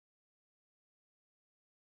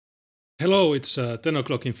Hello, it's 10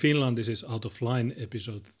 o'clock in Finland. This is Out of Line,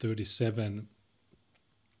 episode 37.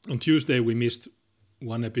 On Tuesday, we missed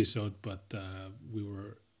one episode, but we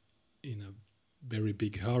were in a very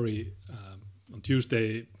big hurry. On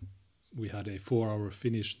Tuesday, we had a 4-hour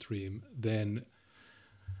Finnish stream. Then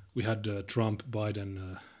we had the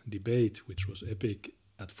Trump-Biden debate, which was epic.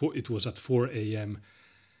 It was at 4 a.m.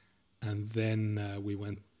 And then we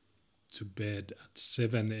went to bed at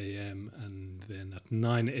 7 a.m. and then at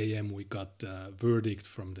 9 a.m. we got a verdict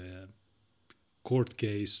from the court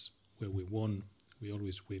case where we won. We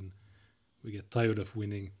always win. We get tired of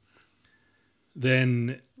winning.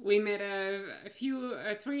 Then we made a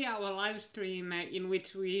 3-hour live stream in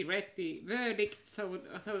which we read the verdict so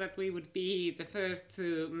that we would be the first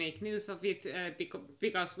to make news of it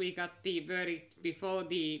because we got the verdict before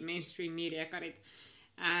the mainstream media got it.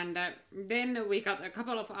 And then we got a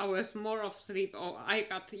couple of hours more of sleep, or I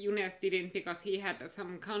got, Junes didn't because he had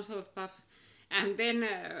some council stuff. And then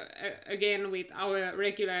again with our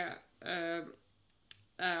regular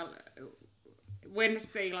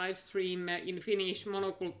Wednesday live stream in Finnish,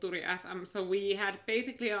 Monokulttuuri FM. So we had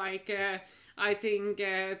basically like, I think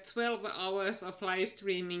 12 hours of live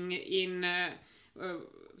streaming in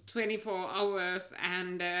 24 hours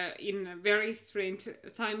and in very strange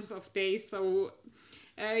times of day. So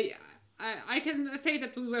I can say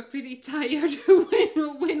that we were pretty tired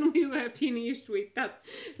when we were finished with that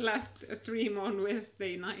last stream on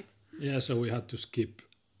Wednesday night. Yeah, so we had to skip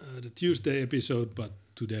the Tuesday episode, but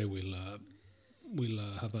today we'll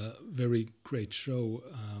have a very great show.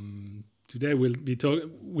 Today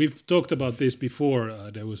we've talked about this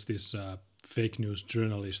before. There was this fake news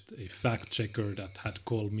journalist, a fact checker, that had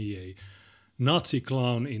called me a Nazi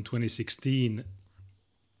clown in 2016,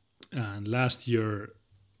 and last year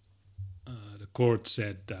the court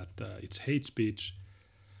said that it's hate speech.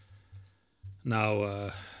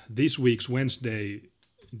 Now, this week's Wednesday,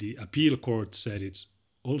 the appeal court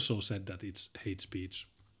also said that it's hate speech.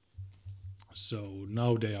 So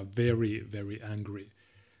now they are very, very angry.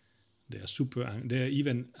 They are they are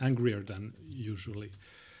even angrier than usually.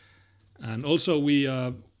 And also we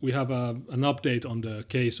have an update on the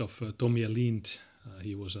case of Tommy Lind.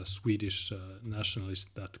 He was a Swedish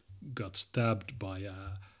nationalist that got stabbed by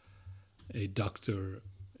a doctor,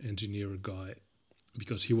 engineer guy,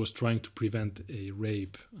 because he was trying to prevent a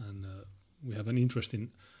rape. And we have an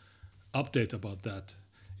interesting update about that.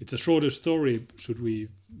 It's a shorter story. Should we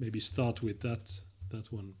maybe start with that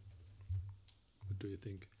one? What do you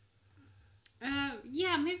think?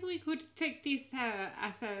 Yeah, maybe we could take this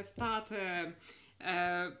as a start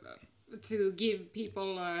to give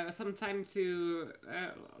people some time to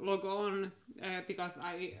log on because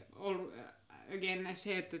I again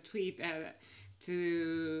shared the tweet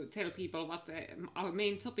to tell people what our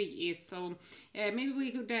main topic is. So maybe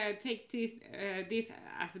we could take this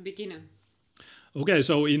as a beginner. Okay,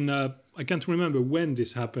 so I can't remember when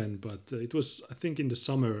this happened, but it was, I think, in the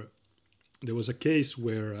summer. There was a case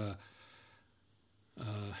where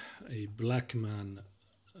a black man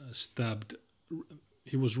stabbed.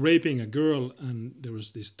 He was raping a girl, and there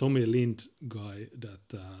was this Tommy Lind guy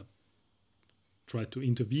that tried to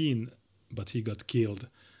intervene, but he got killed.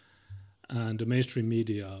 And the mainstream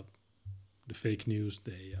media, the fake news,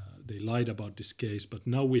 they lied about this case. But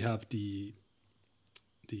now we have the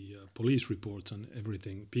police reports and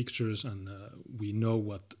everything, pictures, and we know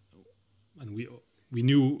what, and we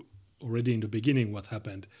knew already in the beginning what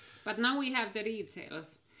happened. But now we have the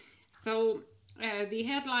details. So the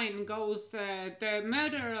headline goes, the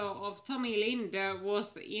murderer of Tommy Lind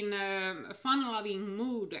was in a fun-loving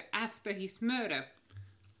mood after his murder.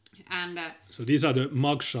 And so these are the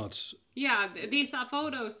mugshots. Yeah, these are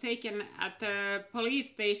photos taken at the police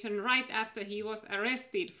station right after he was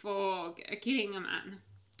arrested for killing a man.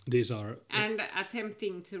 These are and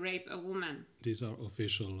attempting to rape a woman. These are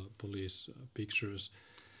official police pictures.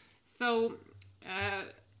 So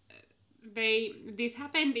this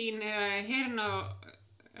happened in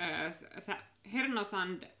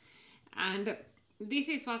Hernosand, and this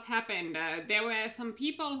is what happened. There were some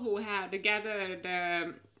people who had gathered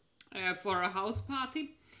for a house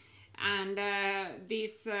party, and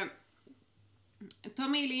this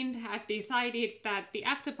Tommy Lind had decided that the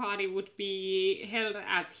after party would be held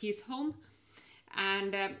at his home,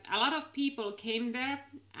 and a lot of people came there,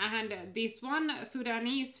 and this one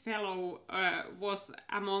Sudanese fellow was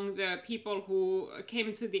among the people who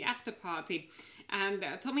came to the after party. And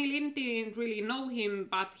Tommy Lind didn't really know him,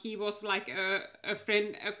 but he was like a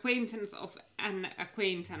acquaintance of an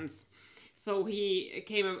acquaintance. So he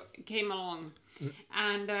came along.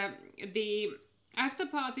 And after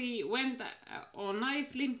party went on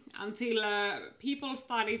nicely until people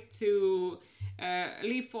started to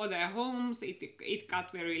leave for their homes. It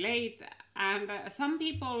got very late, and some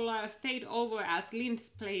people stayed over at Lind's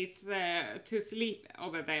place to sleep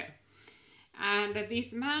over there. And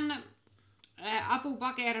this man, Abu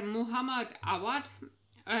Bakr Muhammad Awad,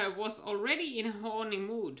 was already in a horny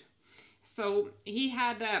mood. So he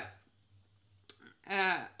had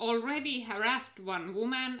already harassed one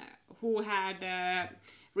woman who had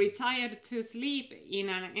retired to sleep in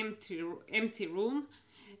an empty room.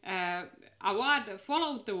 Awad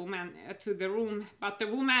followed the woman to the room, but the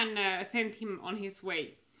woman sent him on his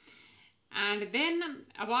way. And then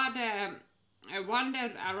Awad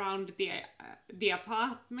wandered around the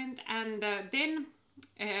apartment, and then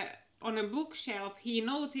on a bookshelf he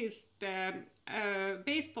noticed a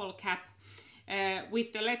baseball cap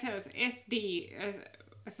with the letters SD,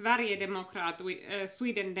 Sverigedemokrat,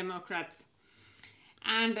 Sweden Democrats.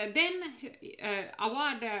 And then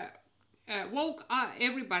Awad woke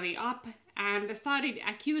everybody up and started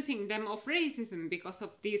accusing them of racism because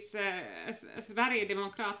of this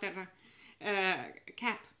Sverigedemokrater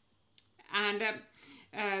cap. And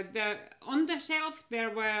on the shelf there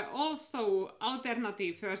were also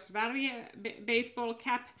alternative for Sverige baseball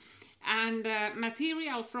cap and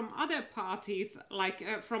material from other parties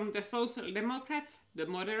like from the Social Democrats, the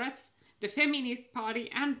Moderates, the Feminist Party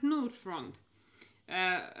and Nude Front.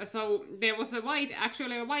 So there was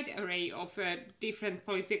actually a wide array of different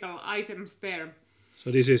political items there.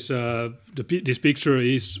 So this is this picture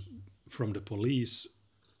is from the police.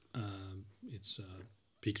 It's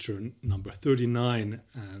picture number 39,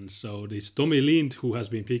 and so this Tommy Lind, who has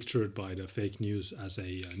been pictured by the fake news as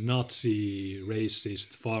a Nazi,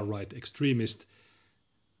 racist, far-right extremist,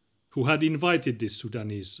 who had invited this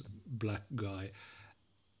Sudanese black guy.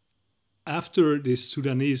 After this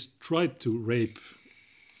Sudanese tried to rape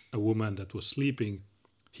a woman that was sleeping,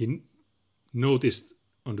 he noticed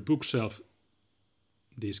on the bookshelf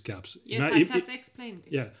these caps. Yes, I just explained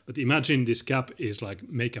it. Yeah, but imagine this cap is like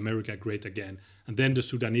 "Make America Great Again," and then the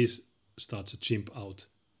Sudanese starts a chimp out,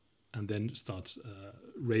 and then starts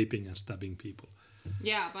raping and stabbing people.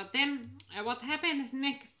 Yeah, but then what happened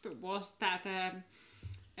next was that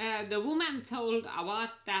the woman told Awad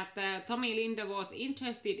that Tommy Linde was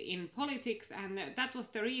interested in politics, and that was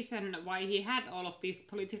the reason why he had all of this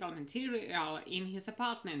political material in his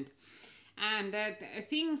apartment. And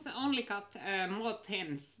things only got more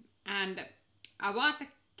tense, and Awad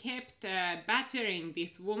kept badgering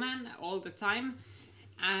this woman all the time,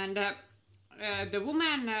 and the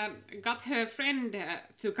woman got her friend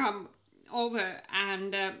to come over,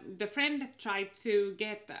 and the friend tried to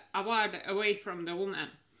get Awad away from the woman,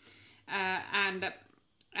 and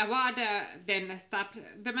Awad then stabbed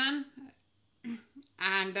the man,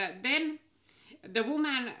 and then the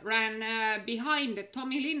woman ran behind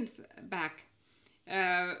Tommy Lind's back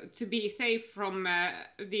to be safe from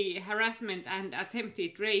the harassment and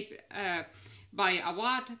attempted rape by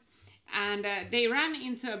Awad, and they ran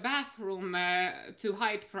into a bathroom to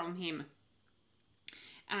hide from him.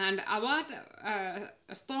 And Awad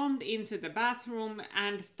stormed into the bathroom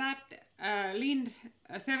and stabbed Lind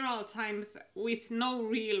several times with no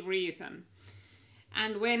real reason.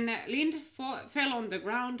 And when Lind fell on the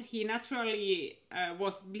ground, he naturally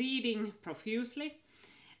was bleeding profusely.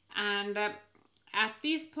 And at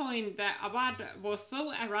this point, Awad was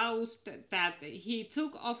so aroused that he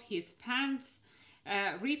took off his pants,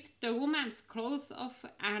 ripped the woman's clothes off,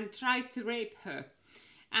 and tried to rape her.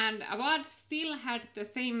 And Awad still had the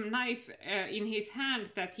same knife in his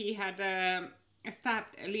hand that he had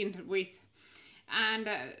stabbed Lind with. And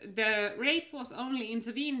the rape was only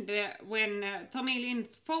intervened when Tommy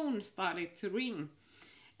Lind's phone started to ring.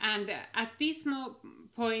 And at this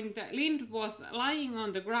point, Lind was lying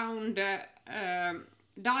on the ground,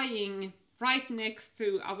 dying right next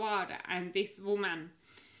to Awad and this woman.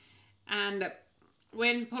 And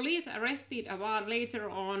when police arrested Awad later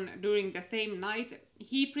on during the same night,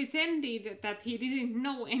 he pretended that he didn't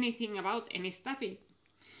know anything about any stabbing.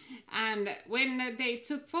 And when they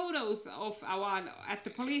took photos of Awad at the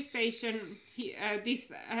police station,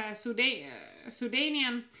 this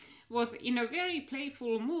Sudanian was in a very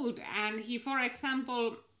playful mood, and he, for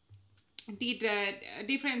example, did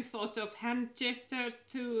different sorts of hand gestures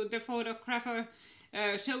to the photographer,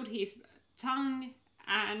 showed his tongue,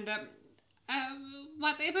 and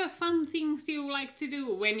whatever fun things you like to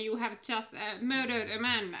do when you have just murdered a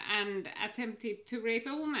man and attempted to rape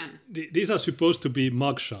a woman. These are supposed to be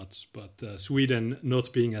mugshots, but Sweden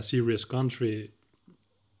not being a serious country,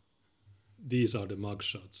 these are the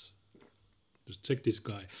mugshots. Just check this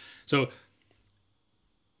guy. So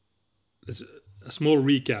a small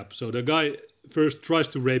recap. So the guy first tries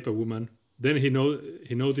to rape a woman, then he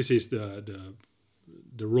notices the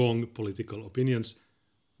wrong political opinions,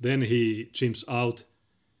 then he chimps out,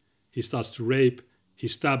 he starts to rape, he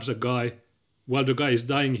stabs a guy. While the guy is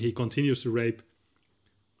dying, he continues to rape.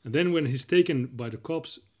 And then when he's taken by the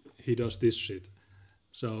cops, he does this shit.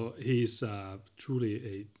 So he's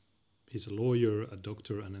truly he's a lawyer, a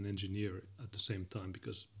doctor, and an engineer at the same time,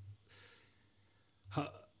 because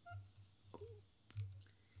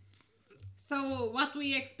So what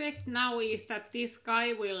we expect now is that this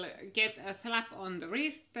guy will get a slap on the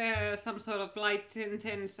wrist, some sort of light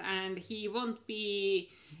sentence, and he won't be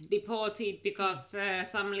deported because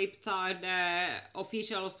some libtard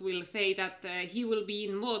officials will say that he will be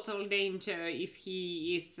in mortal danger if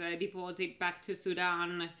he is deported back to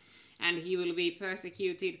Sudan, and he will be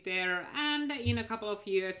persecuted there, and in a couple of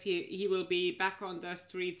years he will be back on the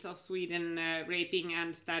streets of Sweden raping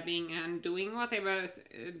and stabbing and doing whatever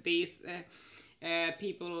these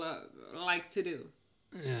people like to do.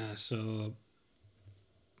 Yeah, so,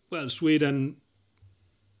 well, Sweden,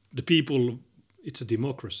 the people, it's a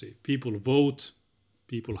democracy. People vote,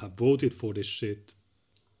 people have voted for this shit.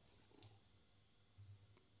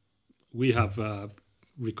 We have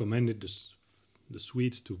recommended the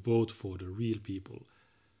Swedes to vote for the real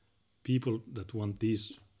people that want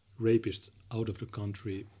these rapists out of the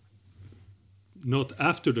country, not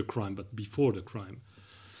after the crime, but before the crime.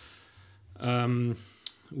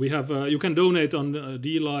 We have you can donate on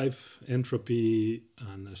DLive, Entropy,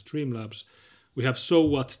 and Streamlabs. We have So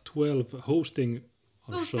What 12 hosting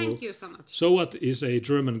our show. Thank you so much. So What is a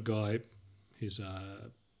German guy. He's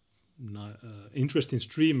a interesting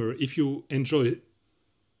streamer. If you enjoy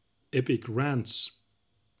epic rants,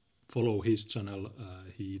 follow his channel.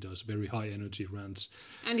 He does very high energy rants.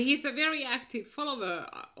 And he's a very active follower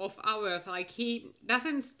of ours. Like, he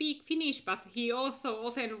doesn't speak Finnish, but he also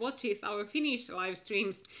often watches our Finnish live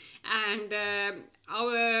streams. And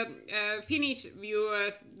our Finnish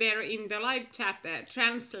viewers there in the live chat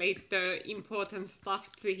translate the important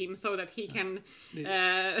stuff to him so that he can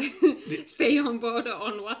stay on board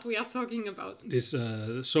on what we are talking about. This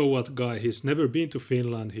So What guy, he's never been to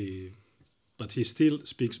Finland. But he still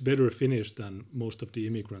speaks better Finnish than most of the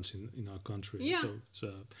immigrants in our country. Yeah.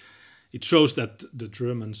 So it shows that the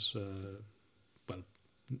Germans, well,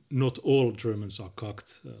 not all Germans are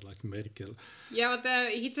cocked like Merkel. Yeah,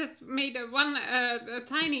 but he just made one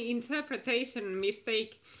tiny interpretation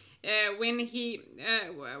mistake when he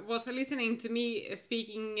was listening to me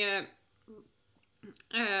speaking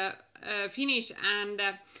Finnish, and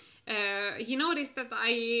he noticed that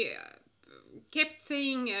I kept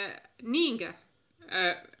saying niinkö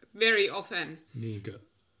very often. Niinkö.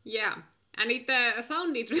 Yeah, and it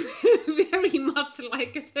sounded very much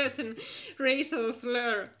like a certain racial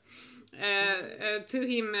slur to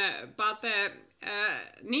him, but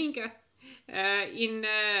niinkö in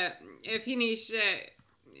Finnish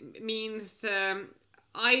means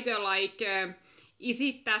either like is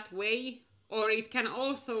it that way, or it can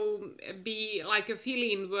also be like a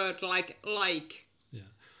fill-in word like.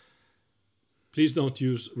 Please don't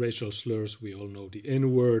use racial slurs. We all know the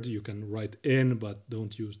N-word. You can write N, but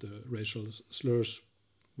don't use the racial slurs.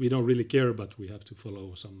 We don't really care, but we have to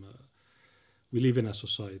follow some... we live in a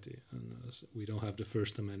society, and we don't have the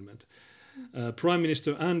First Amendment. Prime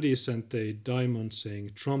Minister Andy sent a diamond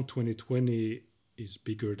saying Trump 2020 is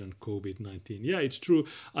bigger than COVID-19. Yeah, it's true.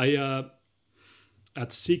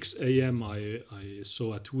 At 6 a.m. I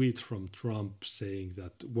saw a tweet from Trump saying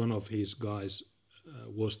that one of his guys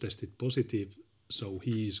was tested positive, so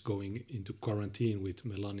he is going into quarantine with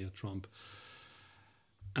Melania Trump.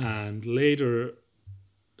 And later,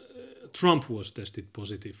 Trump was tested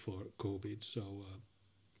positive for COVID, so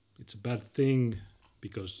it's a bad thing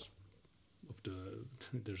because of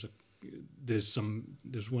there's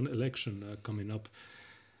one election coming up.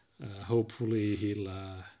 Hopefully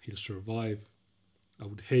he'll survive. I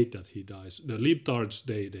would hate that he dies. The libtards,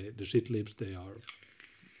 the shit libs, they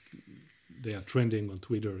are trending on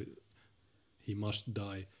Twitter. He must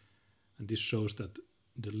die, and this shows that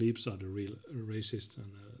the libs are the real racists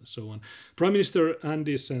and so on. Prime Minister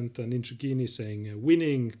Andy sent an Inchikini saying,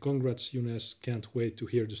 "Winning, congrats, Younes. Can't wait to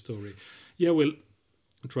hear the story." Yeah, we'll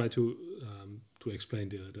try to explain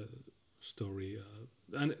the story.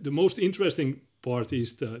 And the most interesting part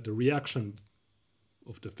is the reaction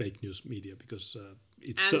of the fake news media, because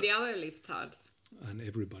it's and the other libtards and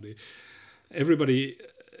everybody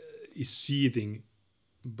is seething,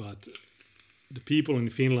 but the people in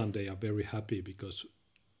Finland, they are very happy because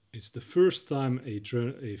it's the first time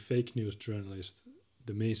a fake news journalist,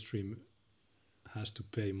 the mainstream, has to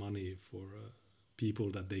pay money for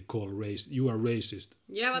people that they call you are racist.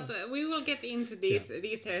 Yeah, but we will get into these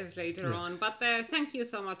details later on. But thank you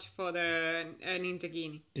so much for the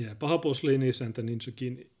Ninjakini. Yeah, Pahaposlini sent a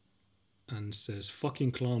Ninjakini and says,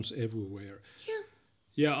 fucking clowns everywhere. Yeah.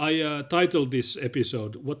 Yeah, I titled this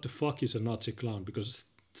episode, What the fuck is a Nazi clown? Because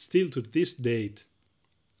still to this date,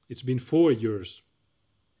 it's been 4 years,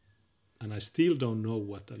 and I still don't know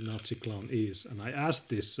what a Nazi clown is. And I asked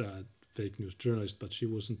this fake news journalist, but she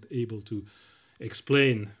wasn't able to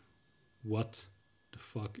explain what the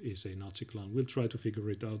fuck is a Nazi clown. We'll try to figure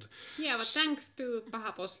it out. Yeah, but thanks to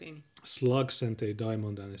Pahaposlini. Slug sent a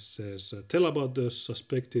diamond and it says, tell about the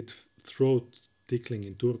suspected throat tickling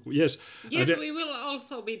in Turku. Yes. Yes, we will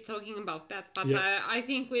also be talking about that, but I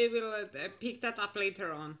think we will pick that up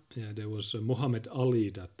later on. Yeah, there was Mohammed Ali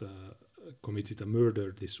that committed a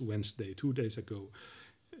murder this Wednesday, 2 days ago,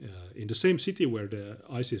 in the same city where the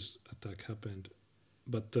ISIS attack happened.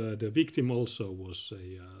 But the victim also was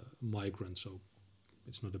a migrant, so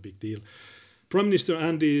it's not a big deal. Prime Minister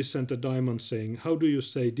Andy sent a diamond saying, how do you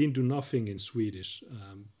say didn't do nothing in Swedish?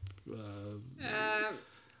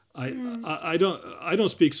 I don't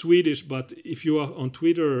speak Swedish, but if you are on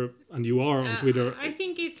Twitter, and you are on Twitter... I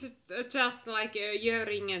think it's just like gör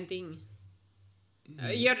ingenting.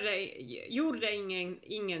 Gjorde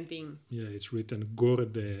ingenting. Yeah, it's written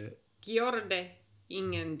gjorde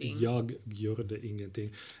ingenting. Jag gjorde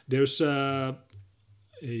ingenting. There's an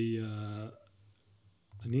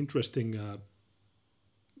interesting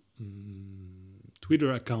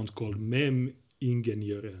Twitter account called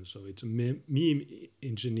Meme-ingenjören, so it's a meme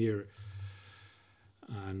engineer.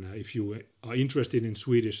 And if you are interested in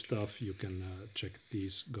Swedish stuff, you can check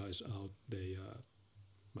these guys out. They,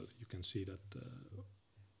 you can see that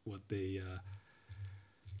what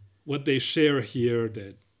they share here,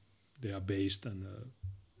 that they are based, and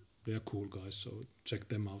they are cool guys. So check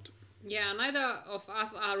them out. Yeah, neither of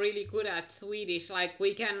us are really good at Swedish. Like,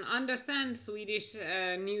 we can understand Swedish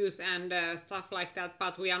news and stuff like that,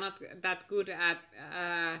 but we are not that good at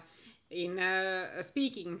in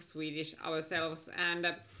speaking Swedish ourselves.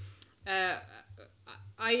 And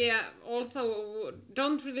I also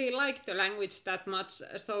don't really like the language that much.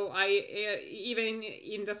 So I even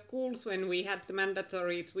in the schools when we had the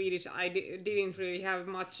mandatory Swedish, I didn't really have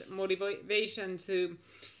much motivation to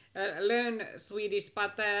learn Swedish,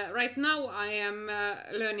 but right now I am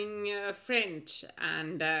learning French,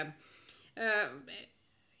 and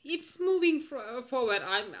it's moving forward.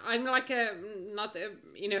 I'm like not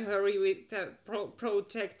in a hurry with the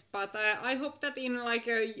project, but I hope that in like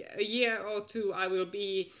a year or two I will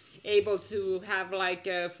be able to have like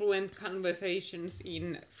fluent conversations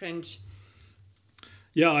in French.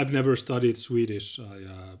 Yeah, I've never studied Swedish.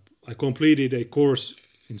 I completed a course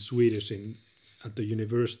in Swedish at the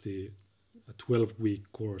university, a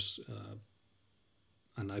 12-week course,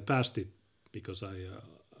 and I passed it because I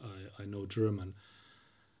know German,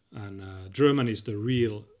 and German is the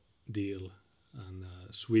real deal, and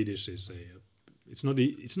Swedish is it's not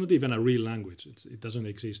even a real language. It doesn't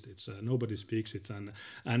exist. It's nobody speaks it, and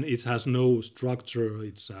it has no structure.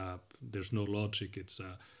 There's no logic. It's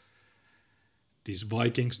these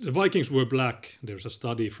Vikings. The Vikings were black. There's a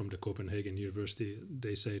study from the Copenhagen University.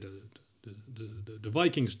 They say that the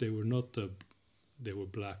Vikings, they were not they were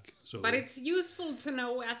black. So but it's useful to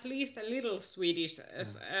know at least a little Swedish,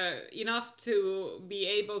 enough to be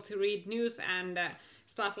able to read news and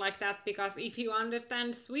stuff like that, because if you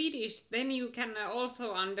understand Swedish, then you can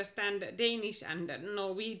also understand Danish and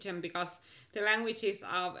Norwegian, because the languages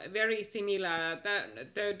are very similar.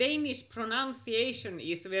 The Danish pronunciation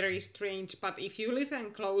is very strange, but if you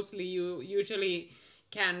listen closely, you usually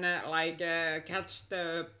can catch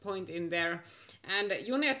the point in there. And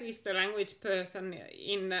Junes is the language person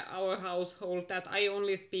in our household that I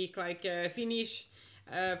only speak like Finnish,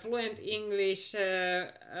 fluent English,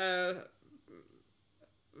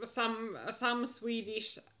 some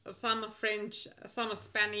Swedish, some French, some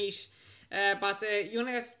Spanish, but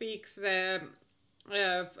Junes speaks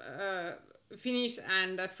Finnish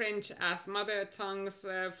and French as mother tongues,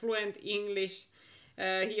 fluent English.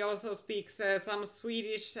 He also speaks some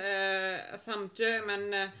Swedish, some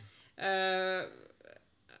German,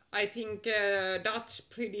 I think Dutch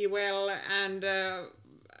pretty well, and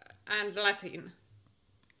Latin.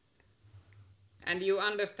 And you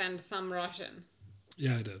understand some Russian.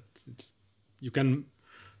 Yeah, you can.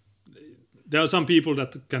 There are some people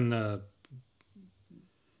that can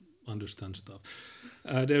understand stuff.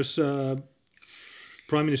 There's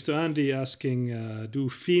Prime Minister Andy asking, do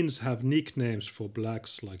Finns have nicknames for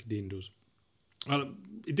blacks like Dindus? Well,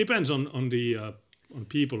 it depends on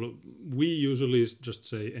people. We usually just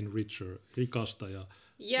say enricher, rikastaja.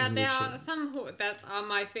 Yeah, in there which are some that are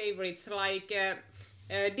my favorites, like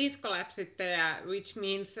discolapsittaja, which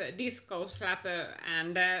means disco slapper,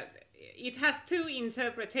 and it has two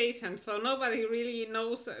interpretations, so nobody really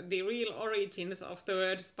knows the real origins of the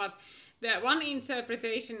words, but the one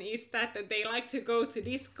interpretation is that they like to go to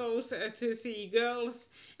discos to see girls,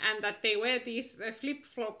 and that they wear these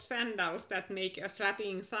flip-flop sandals that make a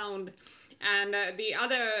slapping sound. And the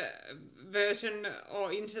other version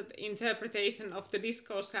or interpretation of the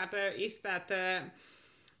disco slapper is that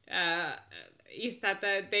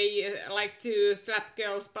they like to slap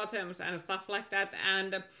girls' bottoms and stuff like that.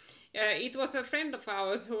 And it was a friend of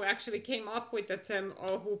ours who actually came up with the term,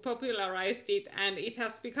 or who popularized it, and it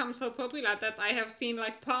has become so popular that I have seen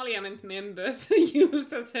like parliament members use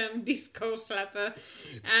the term disco slapper.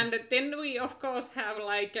 And then we of course have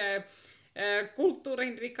like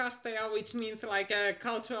kulttuurin rikastaja, which means like a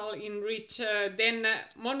cultural enricher, then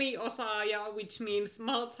moniosaaja, which means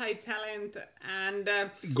multi-talent, and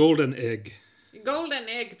golden egg. golden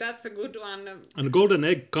egg, that's a good one. And golden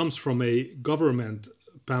egg comes from a government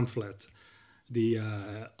pamphlet, the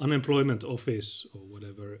unemployment office or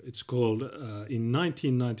whatever it's called. In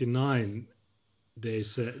 1999, they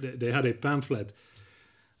had a pamphlet.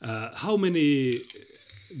 How many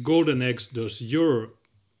golden eggs does your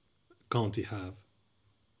county have?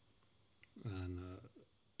 And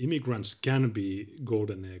immigrants can be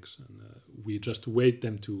golden eggs, and we just wait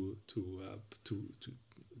them to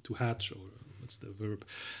hatch, or what's the verb?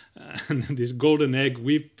 And this golden egg,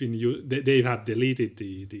 we've been they have deleted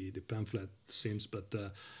the pamphlet since, but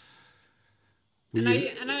and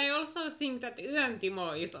I also think that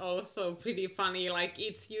Yöntimo is also pretty funny. Like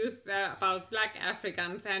it's used about Black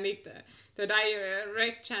Africans, and the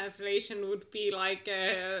direct translation would be like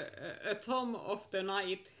a Tom of the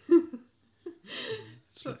night.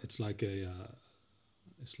 it's like a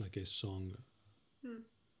song in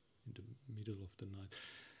the middle of the night.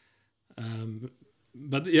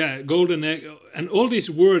 But yeah, golden egg, and all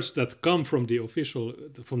these words that come from the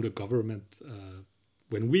government.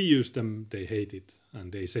 When we use them, they hate it,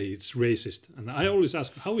 and they say it's racist. And I always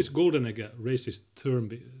ask, how is golden egg a racist term?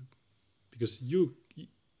 Because you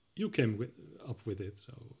came up with it,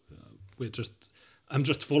 so I'm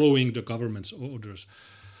just following the government's orders.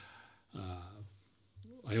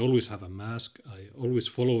 I always have a mask. I always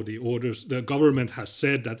follow the orders. The government has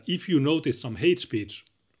said that if you notice some hate speech,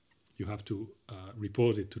 you have to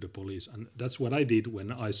report it to the police, and that's what I did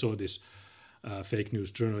when I saw this fake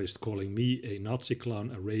news journalist calling me a Nazi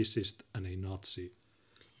clown, a racist, and a Nazi.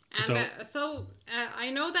 And so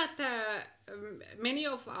I know that many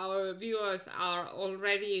of our viewers are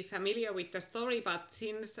already familiar with the story, but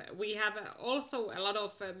since we have also a lot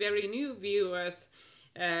of very new viewers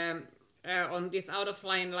on this Out of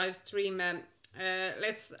Line live stream,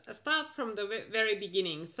 let's start from the very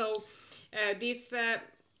beginning. So this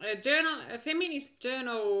feminist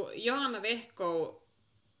journal Johanna Vehko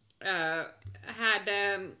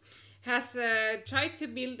has tried to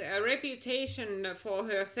build a reputation for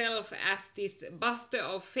herself as this buster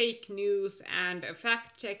of fake news and a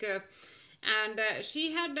fact checker, and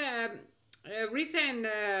she had written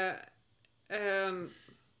an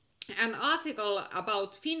article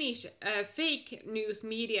about Finnish fake news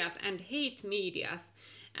medias and hate medias,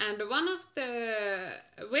 and one of the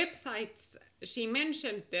websites she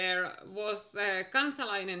mentioned there was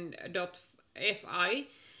kansalainen.fi.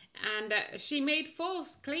 And she made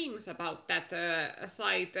false claims about that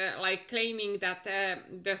site, like claiming that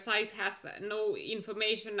the site has no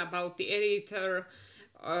information about the editor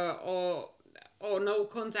or no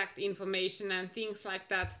contact information and things like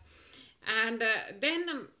that. And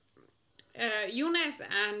then Junes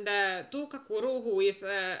and Tuukka Kuru, who is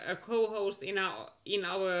a co-host in our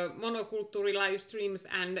Monoculture live streams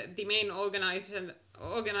and the main organizer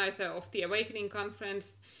of the Awakening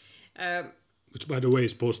Conference, which, by the way,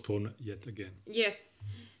 is postponed yet again. Yes,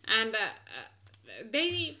 and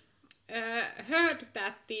they heard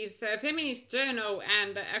that this feminist journal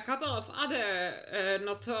and a couple of other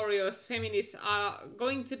notorious feminists are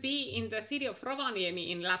going to be in the city of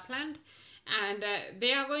Rovaniemi in Lapland, and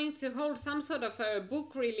they are going to hold some sort of a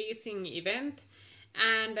book releasing event,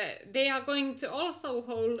 and they are going to also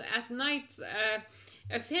hold at night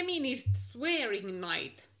a feminist swearing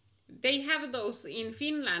night. They have those in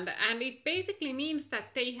Finland, and it basically means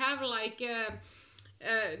that they have like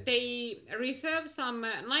they reserve some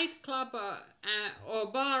nightclub or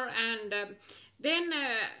bar, and then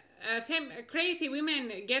crazy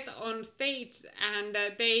women get on stage and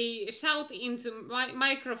they shout into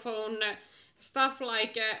microphone stuff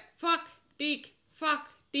like fuck, dick,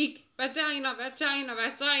 vagina, vagina,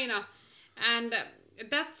 vagina, and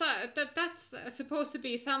that's supposed to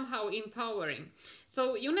be somehow empowering.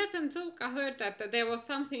 So Younes and Tuukka heard that there was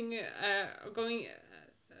something going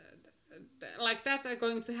like that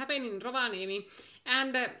going to happen in Rovaniemi,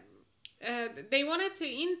 and they wanted to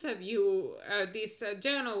interview this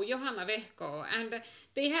journal Johanna Vehko, and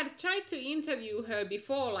they had tried to interview her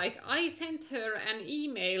before. Like, I sent her an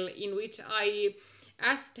email in which I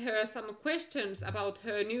asked her some questions about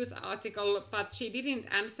her news article, but she didn't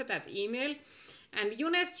answer that email. And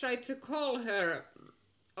Younes tried to call her.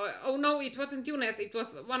 Oh no, it wasn't Younes, it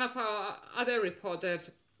was one of our other reporters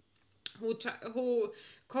who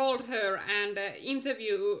called her and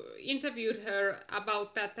interviewed her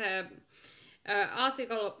about that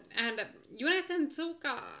article. And Younes and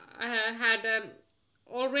Tuukka had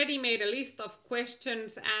already made a list of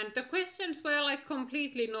questions, and the questions were like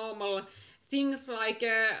completely normal things, like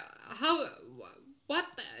what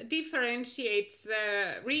differentiates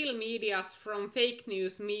real medias from fake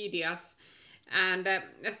news medias, and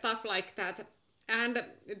stuff like that. And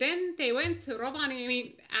then they went to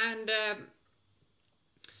Rovaniemi, and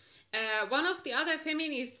one of the other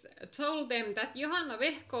feminists told them that Johanna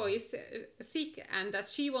Vehko is sick and that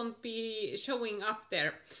she won't be showing up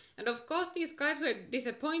there. And of course these guys were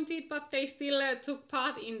disappointed, but they still took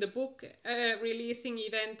part in the book releasing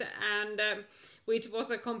event, and which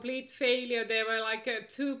was a complete failure. There were like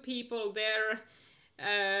 2 people there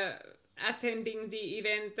attending the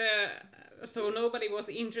event, so nobody was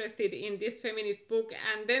interested in this feminist book.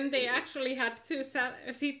 And then they actually had to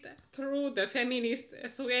sit through the feminist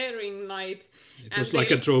swearing night. It was like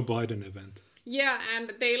a Joe Biden event. Yeah,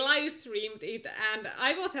 and they live streamed it, and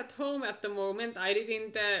I was at home at the moment. I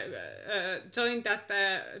didn't join that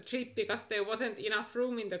trip because there wasn't enough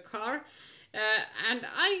room in the car. And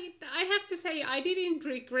I have to say, I didn't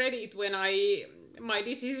regret it when my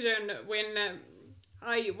decision when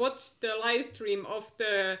I watched the live stream of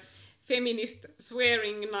the feminist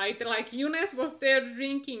swearing night. Like, Younes was there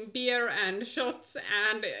drinking beer and shots,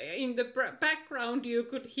 and in the background you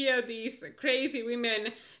could hear these crazy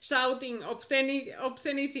women shouting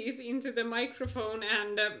obscenities into the microphone,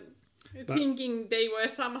 and thinking they were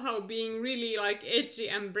somehow being really like edgy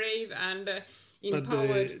and brave and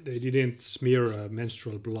empowered. But they didn't smear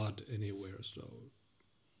menstrual blood anywhere, so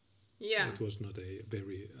yeah, it was not a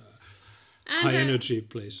very high energy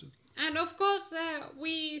place. And of course,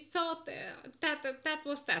 we thought that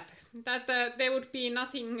was that there would be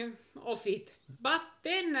nothing of it. But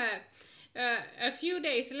then, a few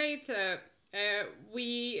days later,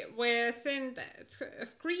 we were sent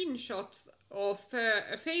screenshots of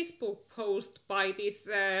a Facebook post by this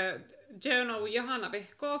journal Johanna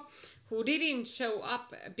Vehko, who didn't show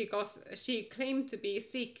up because she claimed to be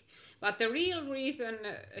sick. But the real reason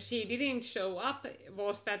she didn't show up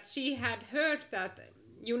was that she had heard that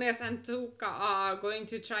Younes and Tuukka are going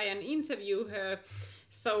to try and interview her,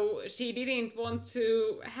 so she didn't want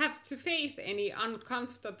to have to face any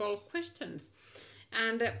uncomfortable questions.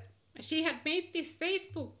 And she had made this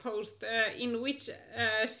Facebook post in which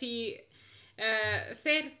she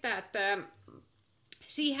said that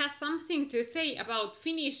she has something to say about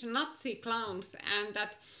Finnish Nazi clowns, and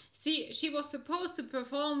that she was supposed to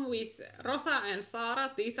perform with Rosa and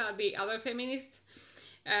Saara, these are the other feminists,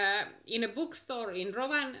 in a bookstore in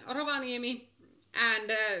Rovaniemi,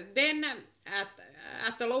 and then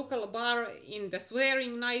at the local bar in the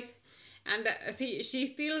swearing night. And she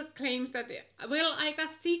still claims that, well, I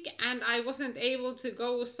got sick and I wasn't able to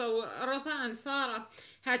go, so Rosa and Saara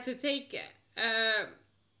had to take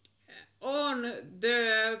on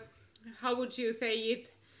the, how would you say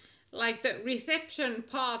it, like the reception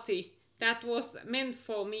party that was meant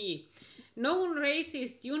for me. Known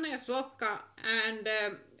racist Younes Lokka and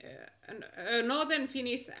a northern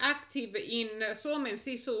Finnish active in Suomen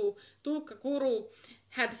Sisu, Tuukka Kuru,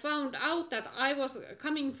 had found out that I was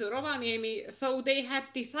coming to Rovaniemi, so they had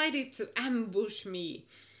decided to ambush me.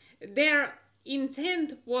 Their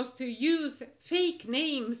intent was to use fake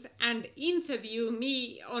names and interview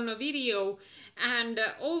me on a video and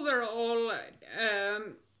overall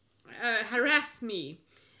harass me.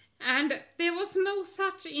 And there was no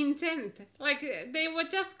such intent. Like, they were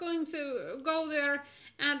just going to go there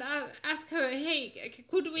and ask her, hey,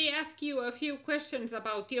 could we ask you a few questions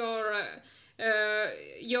about your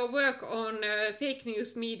work on fake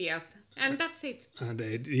news medias? And that's it. And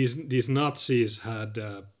these Nazis had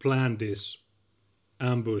planned this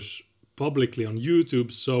ambush publicly on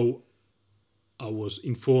YouTube, so I was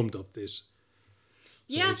informed of this.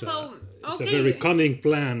 Yeah, it's okay. a very cunning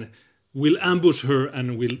plan. We'll ambush her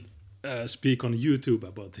and we'll speak on YouTube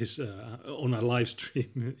about this on a live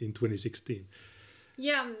stream in 2016.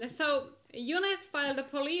 Yeah, so Younes filed a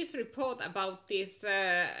police report about this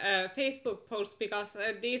Facebook post because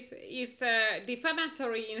this is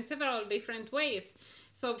defamatory in several different ways.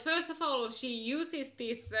 So first of all, she uses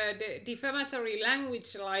this defamatory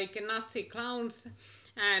language like Nazi clowns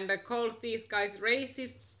and calls these guys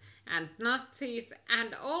racists and Nazis,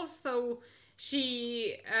 and also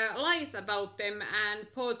she lies about them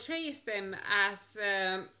and portrays them as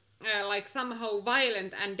like somehow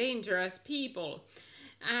violent and dangerous people.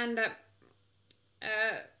 And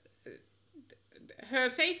her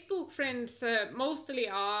Facebook friends mostly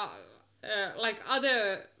are like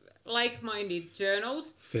other like-minded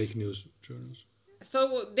journals. Fake news journals.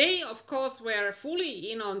 So they, of course, were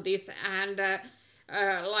fully in on this and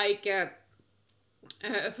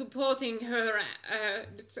supporting her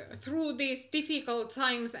through these difficult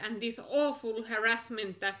times and this awful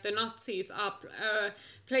harassment that the Nazis are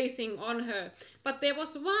placing on her. But there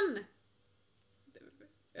was one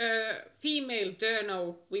female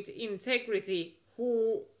journal with integrity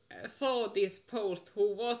who saw this post,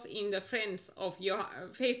 who was in the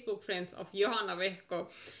Facebook friends of Johanna Vehko,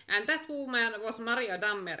 and that woman was Maria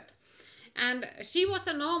Dammert. And she was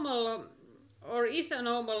a normal, or is a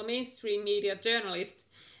normal mainstream media journalist,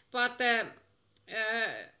 but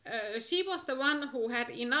she was the one who had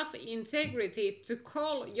enough integrity to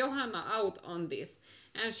call Johanna out on this.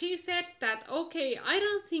 And she said that, okay, I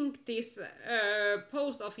don't think this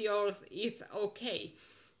post of yours is okay.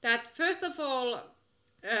 That first of all,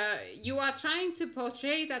 you are trying to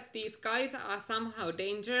portray that these guys are somehow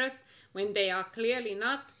dangerous when they are clearly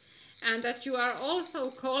not. And that you are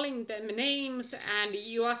also calling them names and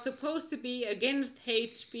you are supposed to be against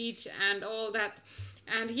hate speech and all that.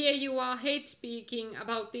 And here you are hate speaking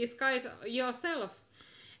about these guys yourself.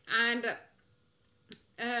 And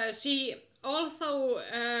she also,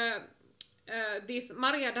 this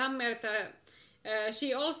Maria Dammert,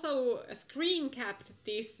 she also screen capped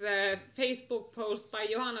this Facebook post by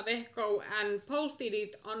Johanna Vehko and posted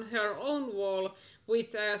it on her own wall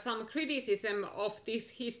with some criticism of this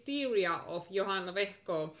hysteria of Johanna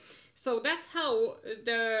Vehko. So that's how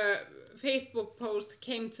the Facebook post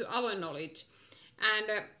came to our knowledge.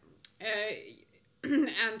 And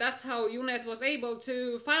and that's how Younes was able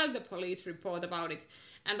to file the police report about it.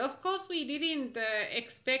 And of course we didn't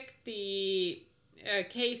expect the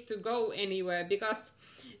case to go anywhere, because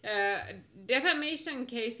defamation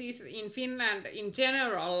cases in Finland in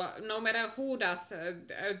general, no matter who does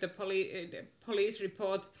the police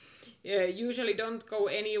report, usually don't go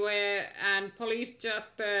anywhere, and police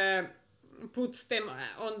just puts them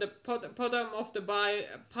on the bottom of the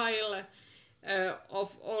pile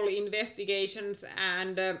of all investigations,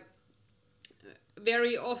 and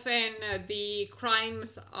very often the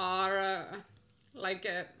crimes are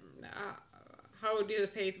how do you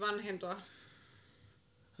say it, vanhentua?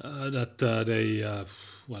 That they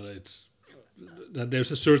well, it's that there's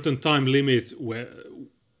a certain time limit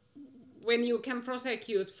when you can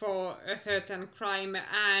prosecute for a certain crime,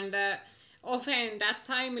 and often that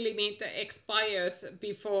time limit expires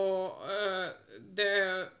before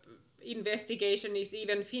the investigation is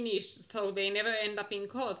even finished, so they never end up in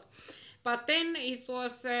court. But then it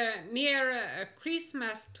was near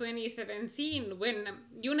Christmas 2017 when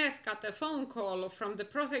Younes got a phone call from the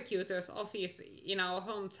prosecutor's office in our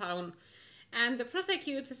hometown. And the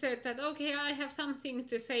prosecutor said that, okay, I have something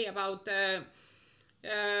to say about,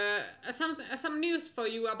 some news for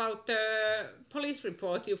you about the police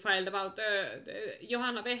report you filed about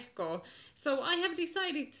Johanna Vehko. So I have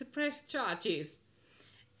decided to press charges.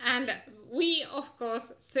 And we, of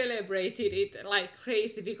course, celebrated it like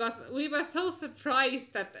crazy, because we were so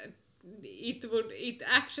surprised that it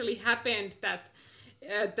actually happened, that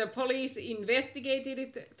the police investigated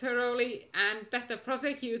it thoroughly and that the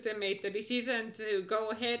prosecutor made the decision to go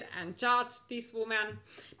ahead and charge this woman,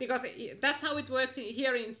 because that's how it works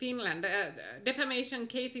here in Finland. Defamation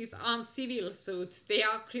cases aren't civil suits, they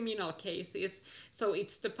are criminal cases. So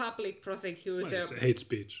it's the public prosecutor. Well, it's hate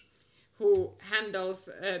speech. Who handles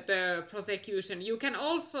the prosecution. You can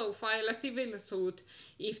also file a civil suit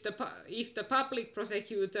if the public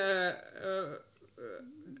prosecutor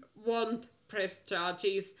won't press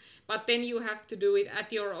charges, but then you have to do it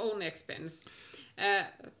at your own expense.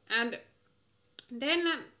 And then,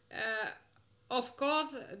 of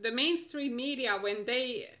course, the mainstream media, when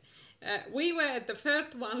they we were the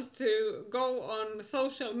first ones to go on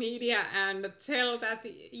social media and tell that,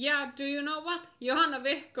 yeah, do you know what? Johanna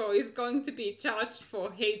Vehko is going to be charged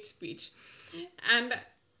for hate speech. And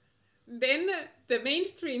then the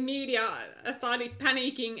mainstream media started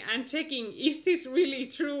panicking and checking, is this really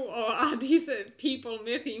true or are these people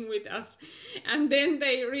messing with us? And then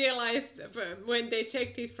they realized when they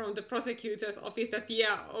checked it from the prosecutor's office that,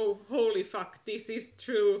 yeah, oh, holy fuck, this is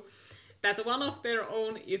true. That one of their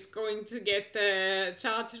own is going to get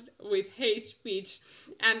charged with hate speech.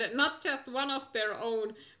 And not just one of their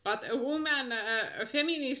own, but a woman, a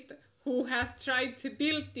feminist, who has tried to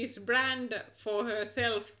build this brand for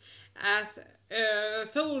herself as a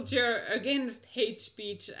soldier against hate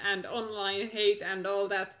speech and online hate and all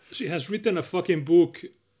that. She has written a fucking book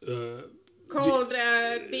called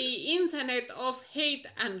The Internet of Hate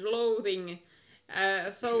and Loathing.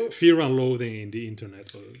 Fear and Loathing in the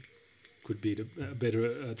Internet could be the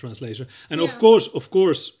better translation. And yeah. of course,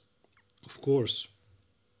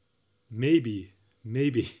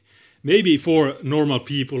 maybe for normal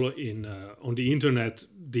people on the internet,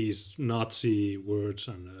 these Nazi words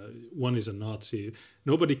and one is a Nazi,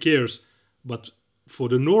 nobody cares. But for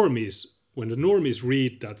the normies, when the normies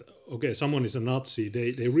read that, okay, someone is a Nazi,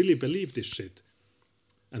 they really believe this shit.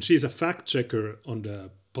 And she's a fact checker on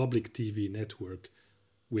the public TV network,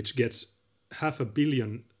 which gets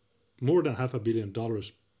more than $500 million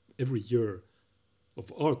every year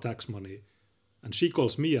of our tax money. And she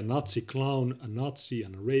calls me a Nazi clown, a Nazi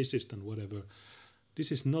and a racist and whatever.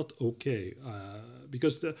 This is not okay.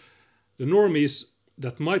 Because the normies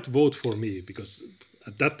that might vote for me, because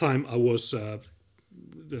at that time I was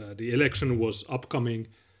the election was upcoming,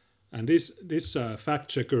 and this fact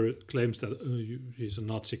checker claims that he's a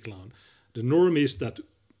Nazi clown. The normies that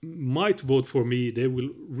might vote for me, they will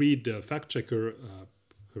read the fact checker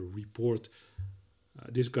her report.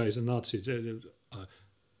 This guy is a Nazi.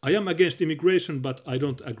 I am against immigration, but I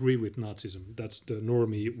don't agree with Nazism. That's the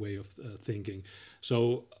normie way of thinking.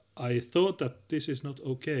 So I thought that this is not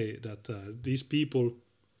okay, that these people,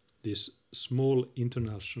 this small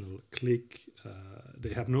international clique,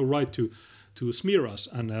 they have no right to smear us.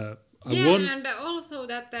 And and also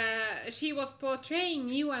that she was portraying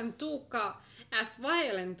you and Tuukka as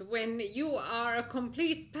violent when you are a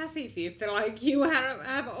complete pacifist. Like, you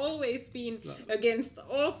have always been against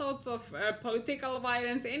all sorts of political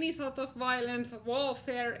violence, any sort of violence,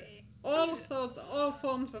 warfare, all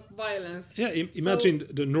forms of violence. Yeah, imagine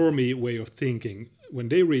the normie way of thinking. When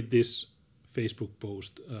they read this Facebook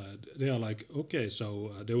post, they are like, okay,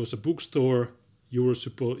 so there was a bookstore. You were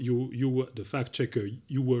you the fact checker.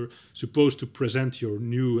 You were supposed to present your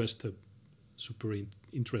newest, super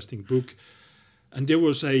interesting book, and there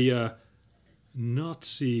was a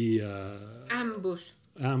Nazi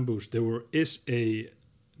ambush. There were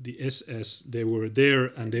the SS. They were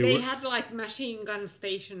there, and they had like machine gun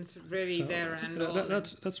stations ready there, and all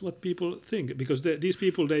that's what people think, because these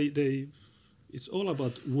people they it's all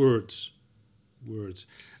about words,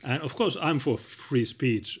 and of course I'm for free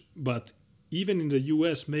speech, but even in the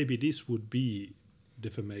US, maybe this would be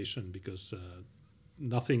defamation, because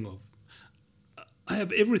nothing of... I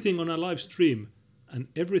have everything on a live stream, and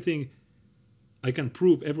everything, I can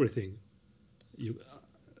prove everything.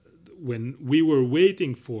 When we were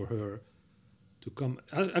waiting for her to come...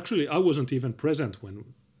 Actually, I wasn't even present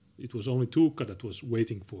when it was only Tuukka that was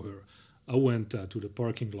waiting for her. I went to the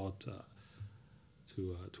parking lot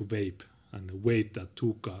to vape and wait that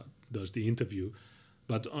Tuukka does the interview.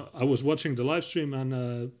 But I was watching the live stream,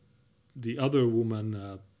 and the other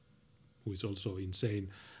woman, who is also insane,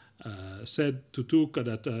 said to Tuukka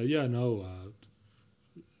that,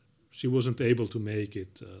 she wasn't able to make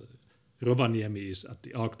it. Rovaniemi is at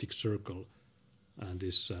the Arctic Circle, and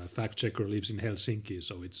this fact checker lives in Helsinki,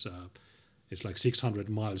 so it's like 600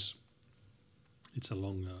 miles. It's a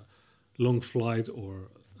long flight or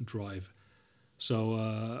drive. So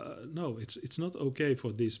no, it's not okay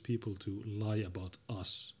for these people to lie about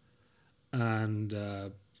us, and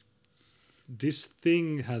this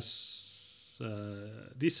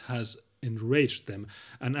has enraged them.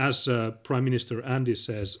 And as Prime Minister Andy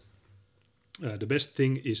says, the best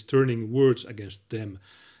thing is turning words against them.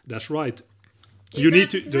 That's right. You need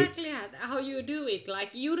to exactly how you do it.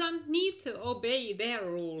 Like, you don't need to obey their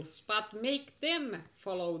rules, but make them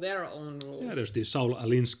follow their own rules. Yeah, there's the Saul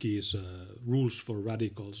Alinsky's rules for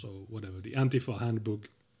radicals or whatever. The Antifa handbook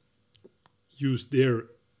used their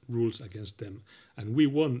rules against them, and we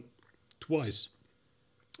won twice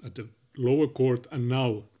at the lower court, and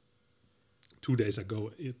now 2 days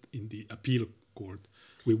ago in the appeal court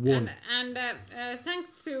we won. And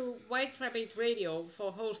thanks to White Rabbit Radio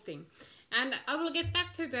for hosting. And I will get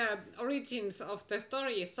back to the origins of the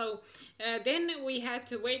story. So then we had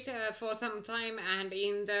to wait for some time, and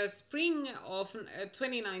in the spring of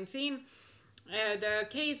 2019, the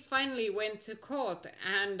case finally went to court,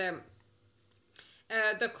 and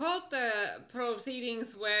the court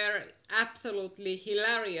proceedings were absolutely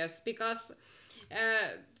hilarious because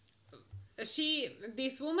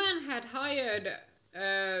this woman had hired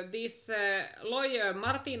this lawyer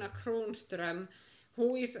Martina Kronström,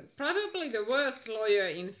 who is probably the worst lawyer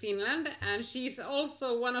in Finland, and she's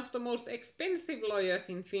also one of the most expensive lawyers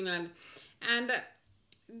in Finland. And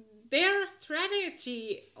their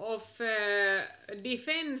strategy of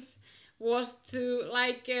defense was to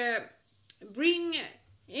bring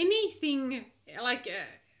anything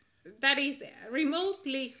that is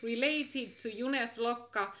remotely related to Junes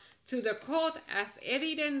Lokka to the court as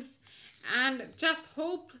evidence, and just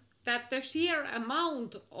hope that the sheer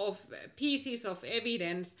amount of pieces of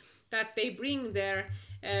evidence that they bring there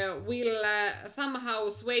will somehow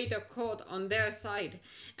sway the court on their side.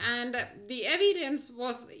 And the evidence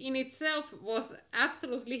was in itself was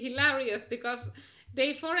absolutely hilarious because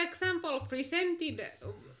they, for example, presented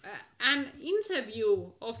an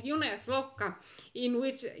interview of Junes Lokka in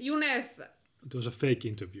which Junes... It was a fake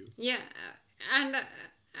interview. Yeah, and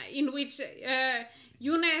in which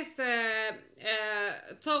Junes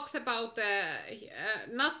talks about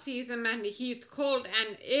Nazism, and he's called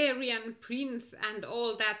an Aryan prince and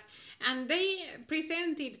all that. And they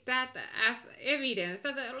presented that as evidence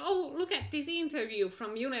that, oh, look at this interview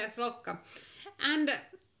from Junes Lokka. And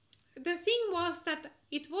the thing was that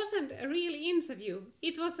it wasn't a real interview.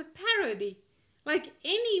 It was a parody. Like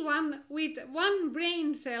anyone with one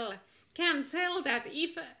brain cell can tell that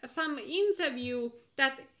if some interview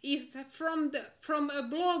that is from a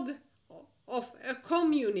blog of a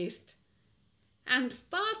communist and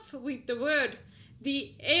starts with the word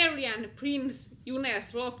the Aryan prince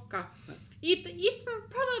Junes Lokka, it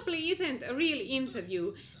probably isn't a real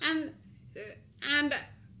interview. And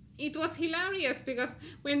it was hilarious because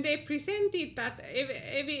when they presented that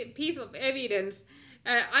piece of evidence,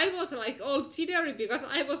 I was like all jittery because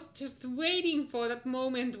I was just waiting for that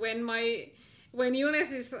moment when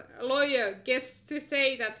Junes's lawyer gets to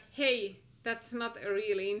say that, hey, that's not a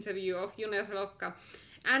real interview of Junes Lokka.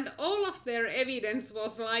 And all of their evidence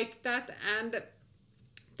was like that, and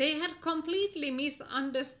they had completely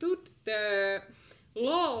misunderstood the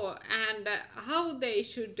law and how they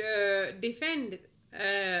should defend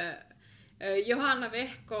Johanna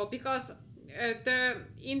Vehko, because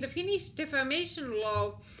in the Finnish defamation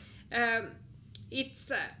law, it's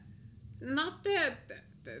not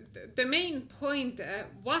the main point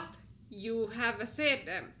what you have said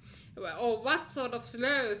or what sort of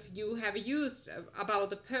slurs you have used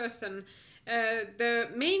about a person. The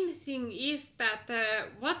main thing is that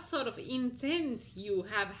what sort of intent you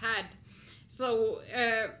have had. So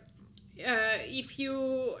if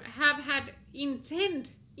you have had intent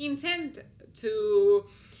to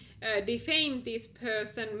defame this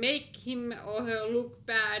person, make him or her look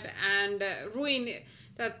bad, and ruin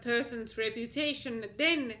that person's reputation,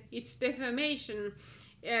 then it's defamation,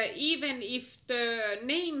 even if the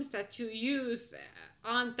names that you use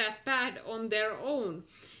aren't that bad on their own.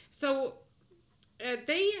 So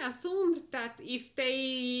they assumed that if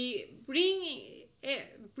they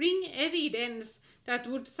bring evidence that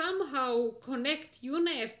would somehow connect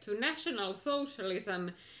Junes to National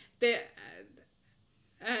Socialism, then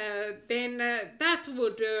that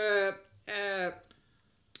would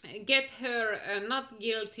get her a not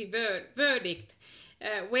guilty verdict,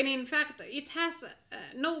 when in fact it has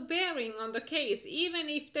no bearing on the case. Even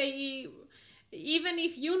if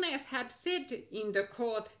Junes had said in the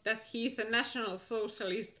court that he's a National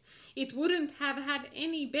Socialist, it wouldn't have had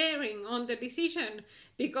any bearing on the decision,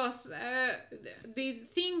 because the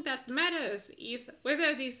thing that matters is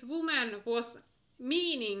whether this woman was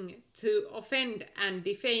meaning to offend and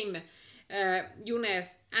defame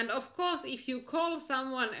Junes. And of course, if you call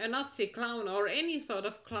someone a Nazi clown or any sort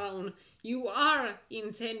of clown, you are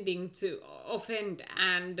intending to offend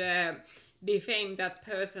and defame that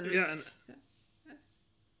person. Yeah,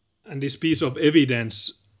 and this piece of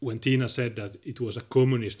evidence, when Tina said that it was a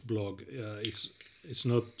communist blog, it's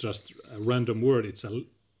not just a random word. It's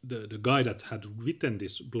the guy that had written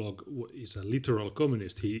this blog is a literal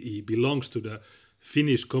communist. He belongs to the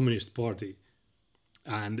Finnish Communist Party,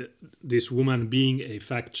 and this woman being a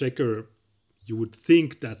fact checker, you would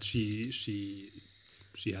think that she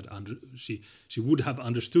would have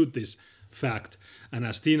understood this fact. And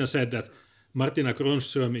as Tina said, that Martina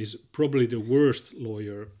Kronström is probably the worst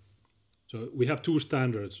lawyer. So we have two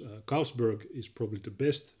standards. Carlsberg is probably the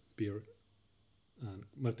best beer, and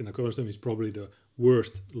Martina Kronström is probably the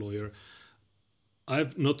worst lawyer.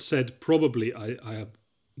 I've not said probably. I have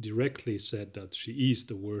directly said that she is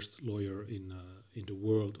the worst lawyer in the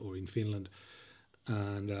world or in Finland.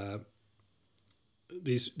 And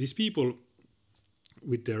these people,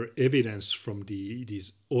 with their evidence from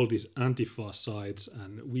all these Antifa sites,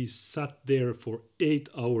 and we sat there for 8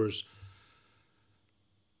 hours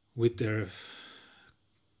with a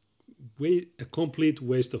complete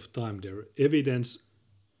waste of time. Their evidence,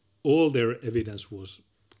 all their evidence was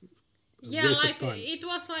a waste of time. It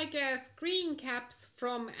was like screen caps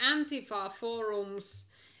from Antifa forums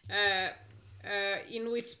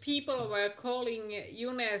in which people were calling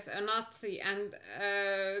Younes a Nazi, and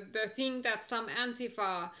the thing that some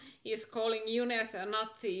Antifa is calling Younes a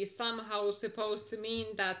Nazi is somehow supposed to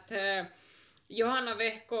mean that Johanna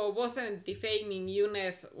Vehko wasn't defaming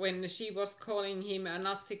Younes when she was calling him a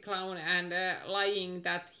Nazi clown and lying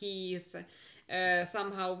that he is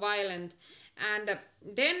somehow violent. And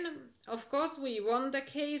then, of course, we won the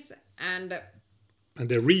case, and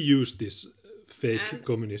they reused this fake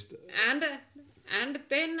communist. And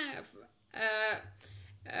then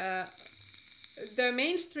the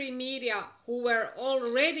mainstream media, who were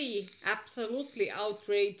already absolutely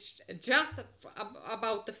outraged just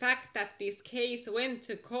about the fact that this case went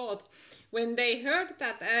to court, when they heard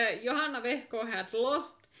that Johanna Vehko had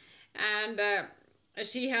lost and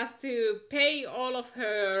she has to pay all of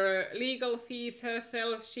her legal fees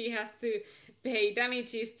herself, she has to pay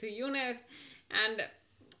damages to Younes, and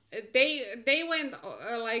they went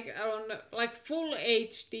on full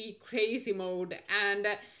HD crazy mode and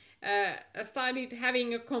started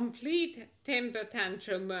having a complete temper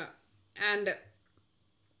tantrum, and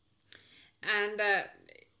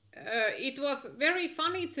it was very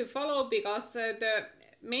funny to follow because the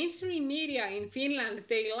mainstream media in Finland,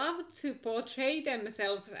 they love to portray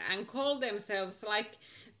themselves and call themselves like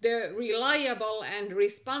the reliable and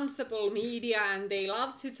responsible media, and they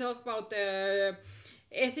love to talk about the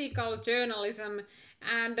ethical journalism,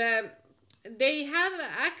 and they have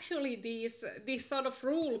actually this sort of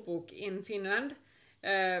rule book in Finland,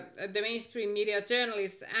 the mainstream media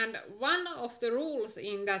journalists, and one of the rules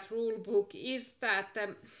in that rule book is that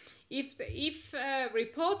if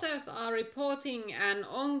reporters are reporting an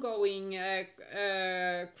ongoing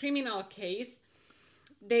criminal case,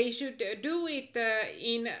 they should do it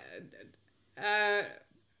in a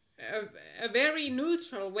very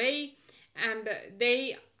neutral way, and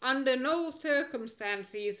they under no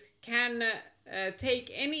circumstances can take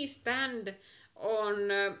any stand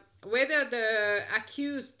on whether the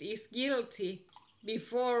accused is guilty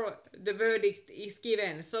before the verdict is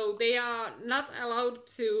given. So they are not allowed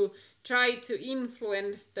to try to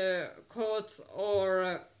influence the courts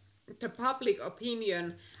or the public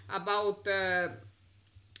opinion about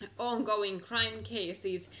ongoing crime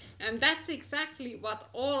cases, and that's exactly what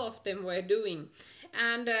all of them were doing.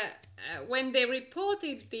 And when they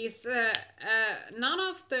reported this, none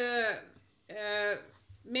of the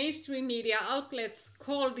mainstream media outlets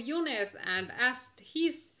called Younes and asked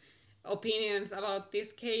his opinions about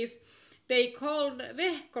this case. They called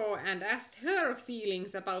Vehko and asked her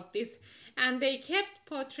feelings about this, and they kept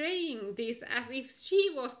portraying this as if she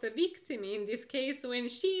was the victim in this case when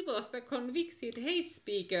she was the convicted hate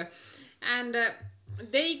speaker, and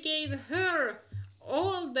they gave her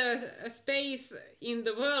all the space in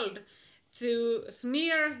the world to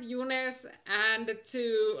smear Younes and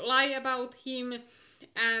to lie about him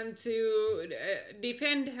and to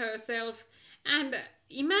defend herself. And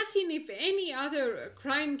imagine if any other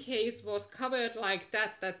crime case was covered like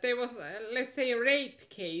that there was, let's say, a rape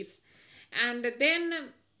case, and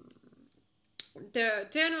then the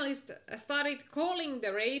journalist started calling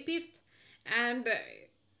the rapist and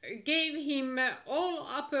gave him all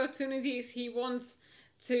opportunities he wants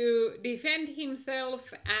to defend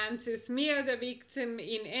himself and to smear the victim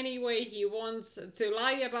in any way he wants, to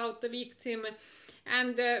lie about the victim,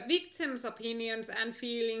 and the victim's opinions and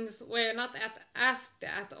feelings were not asked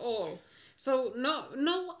at all. So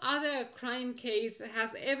no other crime case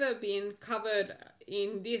has ever been covered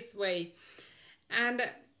in this way. And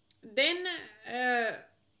then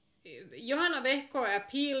Johanna Vehko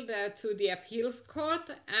appealed to the appeals court,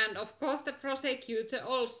 and of course the prosecutor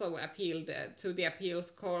also appealed to the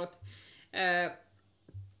appeals court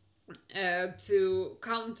to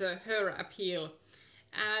counter her appeal.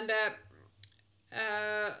 And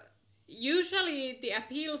usually the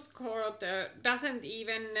appeals court doesn't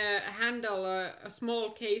even handle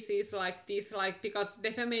small cases like this, because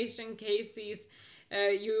defamation cases,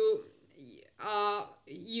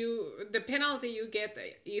 the penalty you get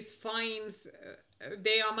is fines.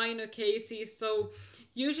 They are minor cases, so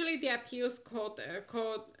usually the appeals court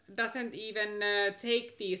doesn't even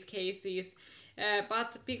take these cases.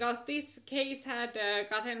 But because this case had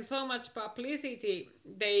gotten so much publicity,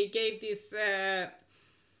 they gave this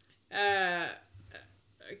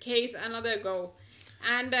case another go.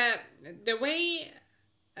 And the way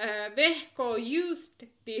Vehko used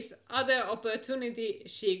this other opportunity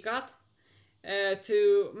she got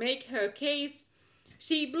to make her case.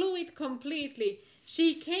 She blew it completely.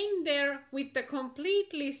 She came there with the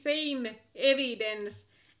completely same evidence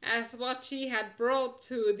as what she had brought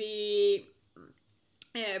to the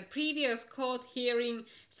previous court hearing.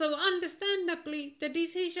 So understandably, the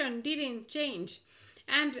decision didn't change.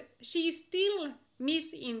 And she still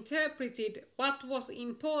misinterpreted what was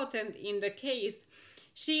important in the case.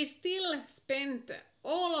 She still spent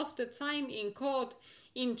all of the time in court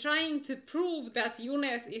in trying to prove that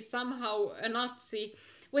Younes is somehow a Nazi,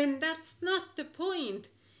 when that's not the point.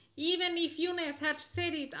 Even if Younes had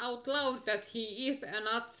said it out loud that he is a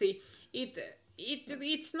Nazi,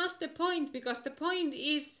 it's not the point, because the point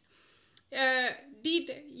is,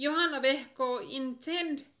 did Johanna Vehko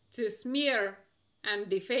intend to smear and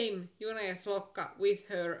defame Younes Lokka with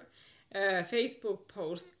her Facebook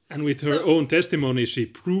post? And with her own testimony, she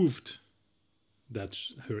proved that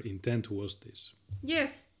her intent was this.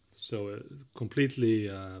 Yes. So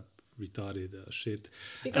completely retarded shit.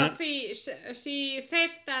 Because she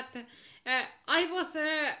said that I was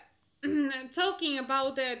talking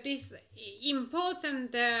about this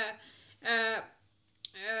important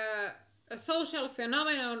social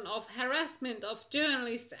phenomenon of harassment of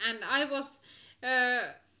journalists, and I was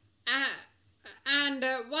and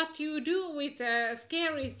what you do with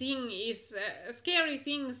scary things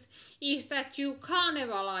is that you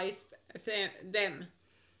carnivalize them.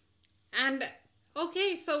 And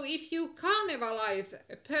okay, so if you carnivalize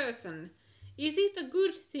a person, is it a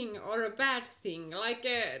good thing or a bad thing? Like,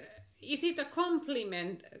 is it a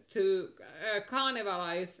compliment to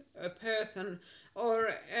carnivalize a person, or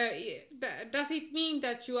does it mean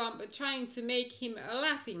that you are trying to make him a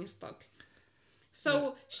laughingstock?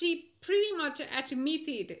 So she pretty much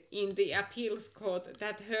admitted in the appeals court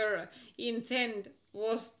that her intent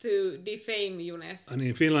was to defame Younes. And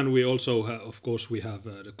in Finland, we also have, of course, we have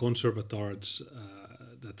the conservatards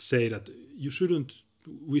that say that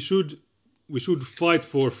we should fight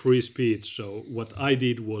for free speech. So what I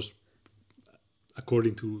did was,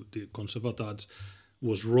 according to the conservatards,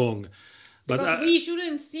 was wrong. But because we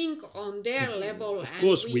shouldn't think on their level. Of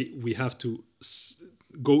course, we have to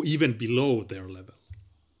go even below their level,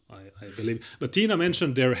 I believe. But Tina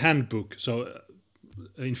mentioned their handbook. So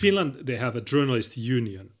in Finland, they have a journalist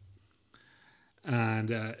union.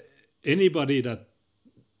 And anybody that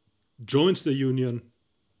joins the union,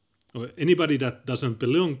 or anybody that doesn't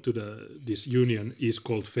belong to this union, is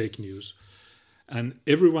called fake news. And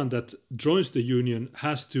everyone that joins the union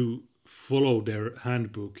has to follow their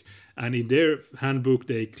handbook. And in their handbook,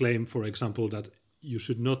 they claim, for example, that you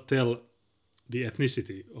should not tell the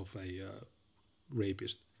ethnicity of a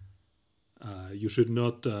rapist. You should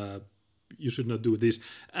not do this.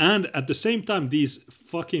 And at the same time, these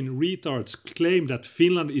fucking retards claim that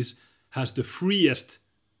Finland has the freest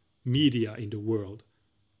media in the world.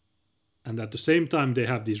 And at the same time, they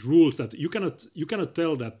have these rules that you cannot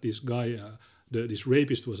tell that this guy, this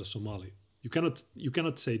rapist, was a Somali. You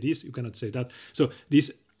cannot say this. You cannot say that. So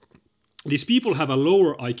these people have a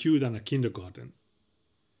lower IQ than a kindergarten.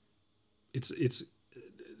 It's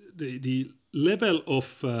the level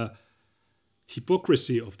of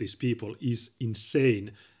hypocrisy of these people is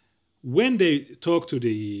insane when they talk to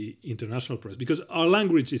the international press, because our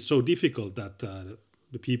language is so difficult that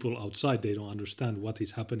the people outside, they don't understand what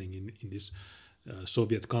is happening in this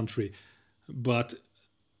Soviet country. But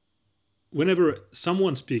whenever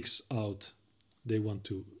someone speaks out, they want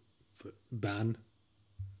to ban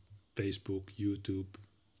Facebook, YouTube,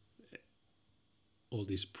 all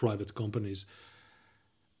these private companies.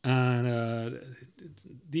 And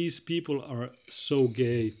these people are so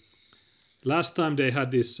gay. Last time they had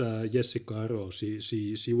this Jessica Aro,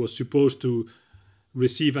 she was supposed to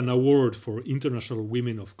receive an award for International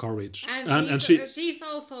Women of Courage. And she's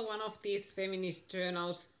also one of these feminist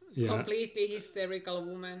journals, completely hysterical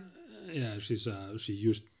woman. Yeah, she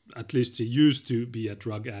used to be a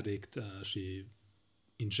drug addict. She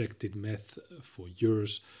injected meth for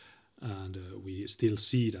years, and we still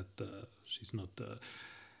see that she's not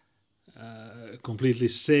completely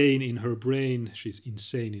sane in her brain. She's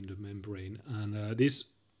insane in the membrane. And these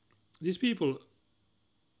people,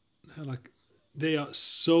 like, they are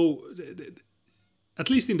so... At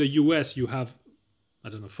least in the US, you have, I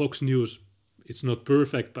don't know, Fox News. It's not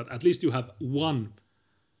perfect, but at least you have one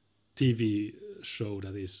TV show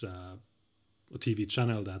that is a TV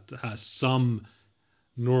channel that has some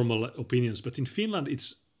normal opinions. But in Finland,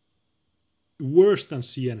 it's worse than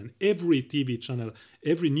CNN. Every TV channel,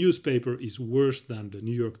 every newspaper is worse than the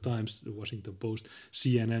New York Times, the Washington Post,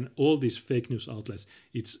 CNN, all these fake news outlets.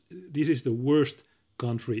 This is the worst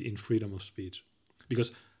country in freedom of speech,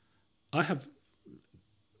 because I'm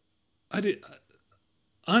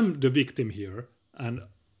the victim here, and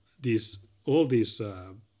all these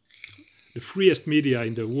the freest media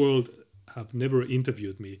in the world have never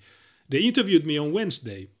interviewed me. They interviewed me on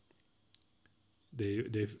Wednesday.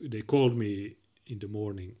 They called me in the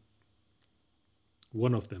morning,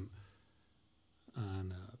 one of them,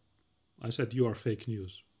 and I said, "You are fake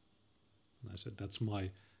news." And I said, "That's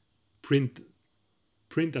my print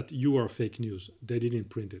that you are fake news." They didn't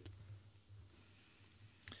print it.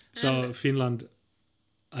 So Finland,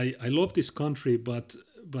 I love this country, but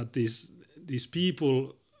these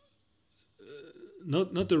people,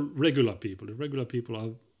 not the regular people. The regular people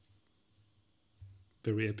are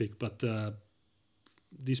very epic, but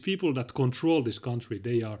these people that control this country,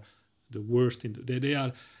 they are the worst.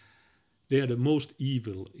 They are the most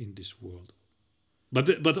evil in this world.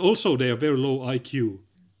 But also they are very low IQ,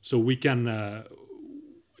 so we can.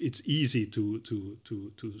 It's easy to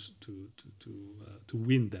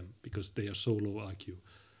win them because they are so low IQ.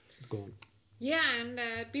 Go on. Yeah, and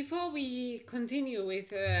before we continue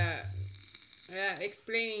with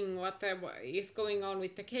explaining what is going on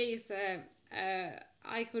with the case,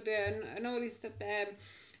 I could notice that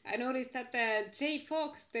Jay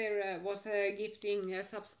Fox there was gifting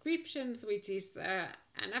subscriptions, which is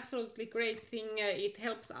an absolutely great thing. It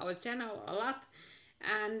helps our channel a lot,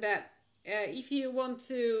 and if you want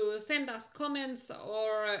to send us comments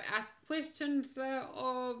or ask questions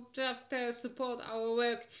or just support our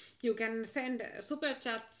work, you can send super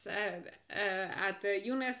chats at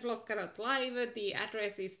juneslocker.live. The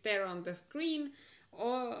address is there on the screen,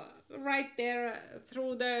 or right there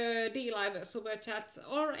through the DLive super chats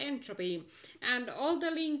or Entropy. And all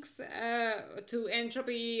the links to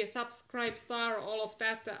Entropy, Subscribe Star, all of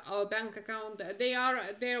that, our bank account, they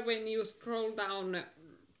are there when you scroll down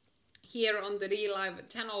here on the DLive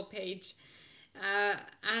channel page.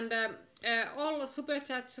 And all super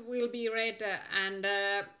chats will be read, and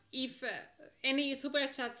if any super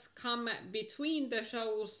chats come between the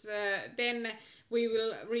shows, then we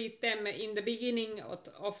will read them in the beginning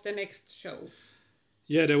of the next show.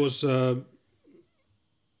 Yeah, there was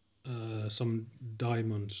some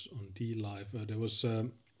diamonds on DLive. There was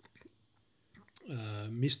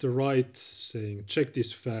Mr. Wright saying, "Check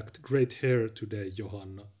this fact, great hair today,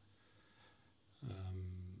 Johanna."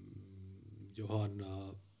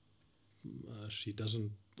 Johanna, she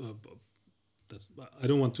doesn't. I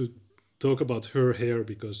don't want to talk about her hair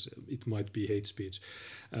because it might be hate speech.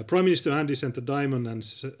 Prime Minister Andy sent a diamond and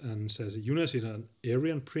says, "Younes is an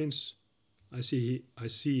Aryan prince. I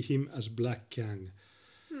see him as Black Kang."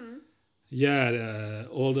 Yeah,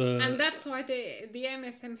 all the. And that's why the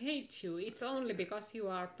MSM hates you. It's only because you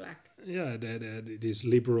are black. Yeah, these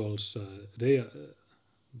liberals, they are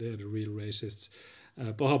the real racists.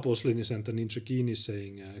 Paha Poslini sent a Ninja Kini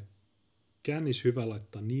saying, "Kännis hyvä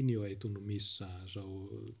laittaa, Ninjo ei tunnu missään." So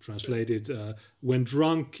translated, when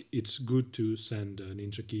drunk, it's good to send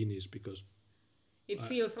Ninja Kinis because it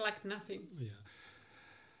feels like nothing.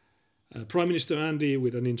 Yeah. Prime Minister Andy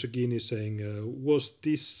with a Ninja Kini saying, "Was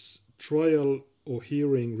this trial or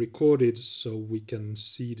hearing recorded so we can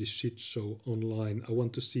see the shit show online? I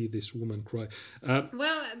want to see this woman cry."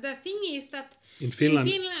 Well, the thing is that in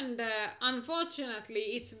Finland,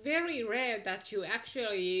 unfortunately, it's very rare that you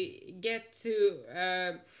actually get to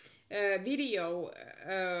video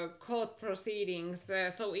court proceedings,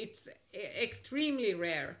 so it's extremely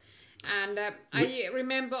rare. And I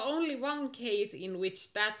remember only one case in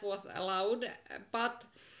which that was allowed, but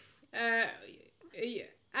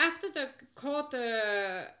after the court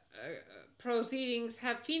proceedings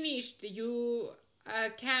have finished, you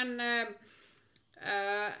can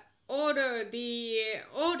order the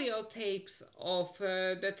audio tapes of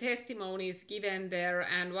the testimonies given there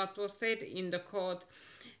and what was said in the court.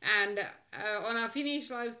 And on our Finnish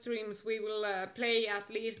live streams, we will play at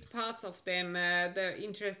least parts of them, the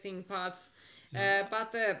interesting parts.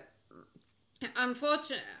 But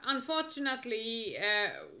unfortunately,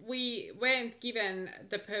 we weren't given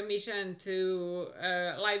the permission to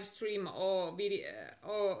live stream or video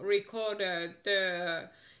or record the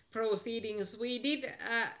proceedings. We did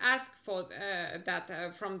ask for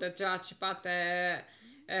that from the judge, but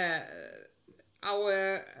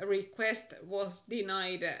our request was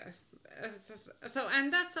denied. So,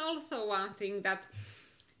 and that's also one thing that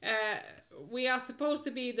we are supposed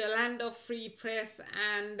to be the land of free press,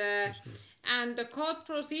 and the court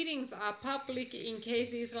proceedings are public in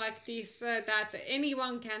cases like this, that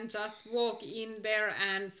anyone can just walk in there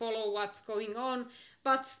and follow what's going on,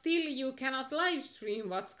 but still you cannot live stream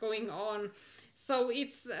what's going on. So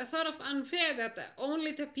it's sort of unfair that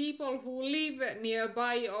only the people who live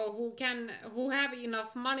nearby or who have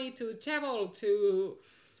enough money to travel to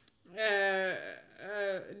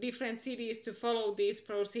different cities to follow these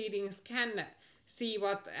proceedings can see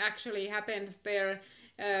what actually happens there.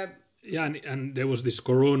 Yeah, and there was this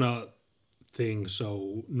Corona thing,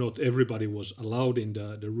 so not everybody was allowed in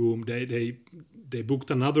the room. They booked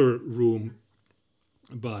another room,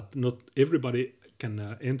 but not everybody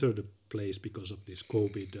can enter the place because of this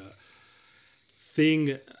COVID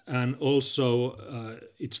thing. And also,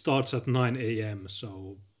 it starts at 9 a.m.,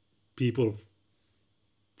 so people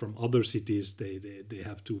from other cities, they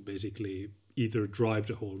have to basically either drive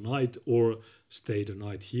the whole night or stay the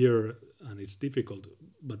night here, and it's difficult.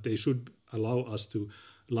 But they should allow us to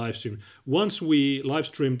live stream. Once we live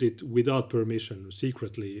streamed it without permission,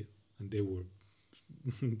 secretly, and they were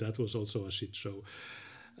that was also a shit show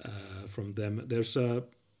from them. There's a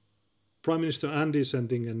Prime Minister Andy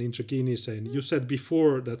sending a Ninja Kini saying, "You said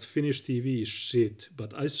before that Finnish TV is shit,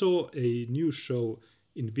 but I saw a new show,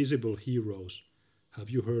 Invisible Heroes. Have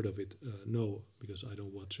you heard of it?" No, because I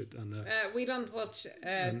don't watch it. And we don't watch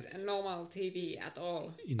normal TV at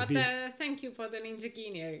all. But thank you for the Ninja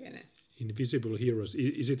Kini again. Invisible Heroes.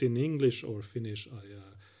 Is it in English or Finnish?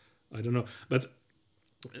 I don't know. But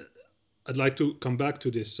I'd like to come back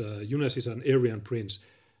to this. Younes is an Aryan prince.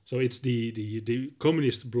 So it's the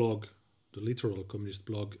communist blog, the literal communist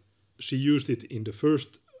blog. She used it in the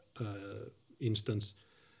first instance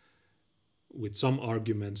with some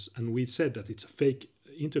arguments, and we said that it's a fake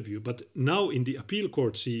interview. But now in the appeal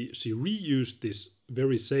court, she reused this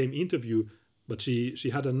very same interview, but she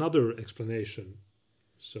had another explanation.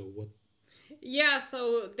 So what? Yeah,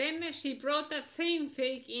 so then she brought that same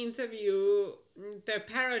fake interview, the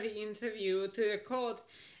parody interview, to the court,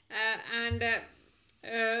 and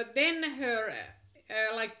then her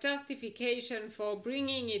justification for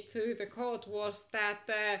bringing it to the court was that,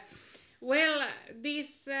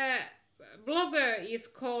 this blogger is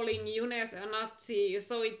calling Younes a Nazi,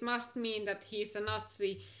 so it must mean that he's a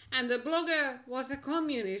Nazi. And the blogger was a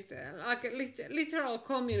communist, like a literal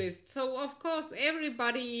communist. So of course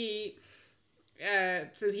everybody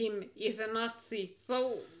to him is a Nazi.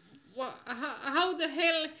 So how the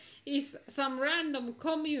hell is some random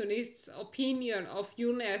communist's opinion of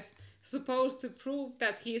Younes supposed to prove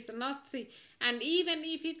that he's a Nazi? And even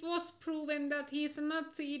if it was proven that he's a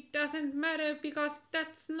Nazi, it doesn't matter, because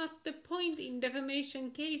that's not the point in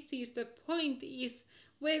defamation cases. The point is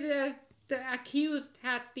whether the accused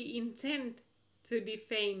had the intent to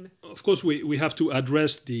defame. Of course, we have to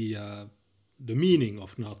address the meaning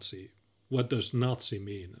of Nazi. What does Nazi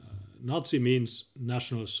mean? Nazi means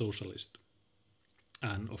National Socialist.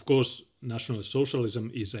 And of course, National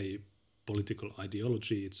Socialism is a political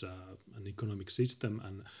ideology. It's an economic system,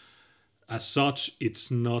 and as such, it's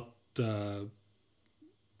not a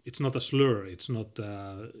slur. It's not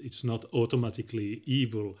automatically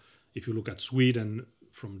evil. If you look at Sweden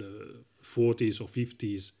from the 40s or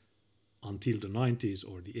 50s until the 90s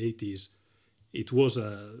or the 80s, it was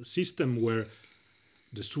a system where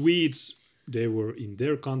the Swedes, they were in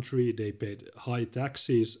their country, they paid high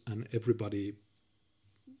taxes, and everybody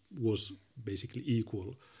was basically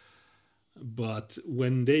equal. But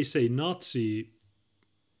when they say Nazi,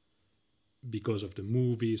 because of the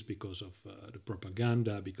movies, because of the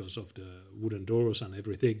propaganda, because of the wooden doors and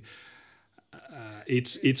everything,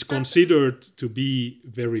 it's considered to be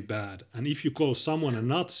very bad. And if you call someone a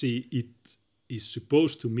Nazi, it is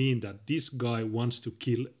supposed to mean that this guy wants to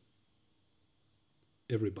kill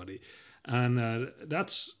everybody. And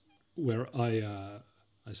that's where I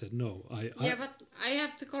said no. But I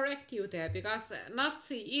have to correct you there, because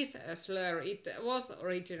Nazi is a slur. It was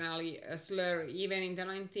originally a slur. Even in the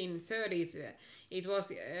 1930s, it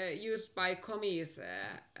was used by commies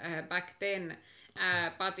back then.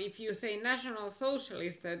 But if you say National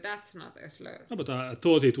Socialist, that's not a slur. No, but I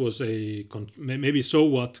thought it was maybe So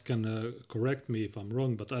What can correct me if I'm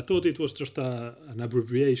wrong, but I thought it was just an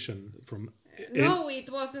abbreviation from... No,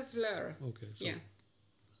 it was a slur. Okay, so yeah.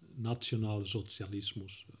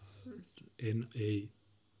 Nationalsocialismus, N-A-Z-I.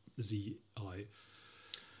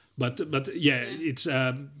 But yeah, it's...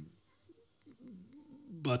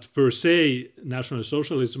 but per se, National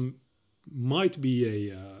Socialism might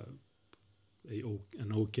be an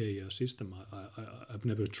okay system. I've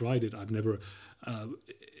never tried it. I've never...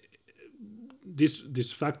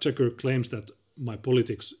 this fact checker claims that my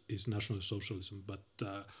politics is National Socialism, but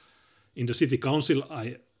in the city council,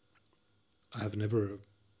 I have never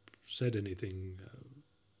said anything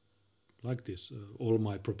like this. All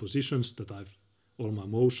my propositions all my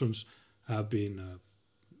motions have been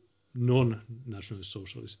non-national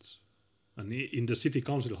socialists. And in the city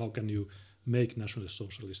council, how can you make national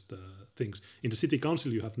socialist things? In the city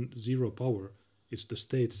council, you have zero power. It's the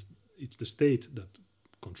state that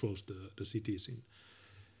controls the cities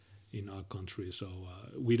in our country. So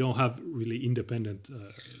we don't have really independent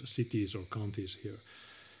cities or counties here.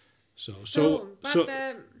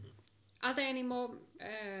 Are there any more?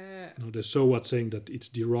 No, there's so what saying that it's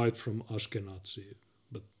derived from Ashkenazi,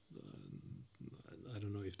 but I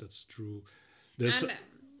don't know if that's true.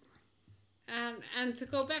 And to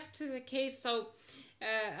go back to the case, so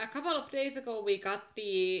a couple of days ago we got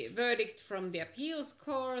the verdict from the appeals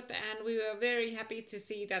court, and we were very happy to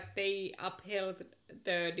see that they upheld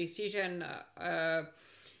the decision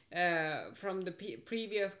from the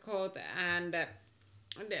previous court, and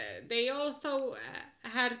they also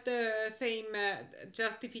had the same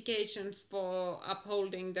justifications for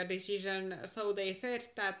upholding the decision. So they said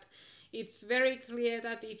that it's very clear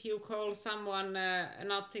that if you call someone a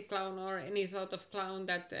Nazi clown or any sort of clown,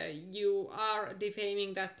 that you are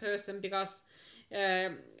defaming that person, because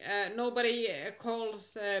nobody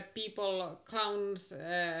calls people clowns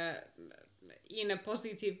in a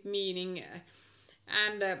positive meaning.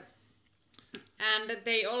 And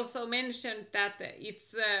they also mentioned that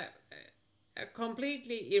it's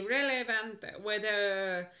completely irrelevant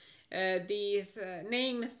whether these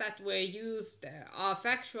names that were used are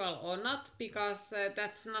factual or not, because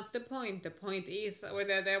that's not the point. The point is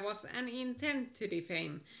whether there was an intent to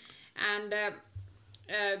defame. And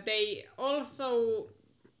they also,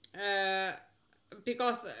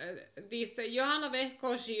 because this Johanna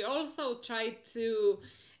Vehko, she also tried to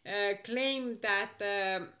claim that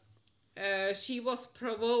she was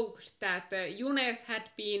provoked, that Junes had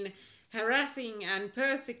been harassing and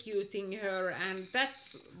persecuting her, and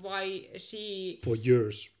that's why she... For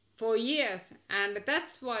years, and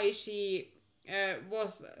that's why she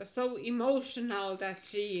was so emotional that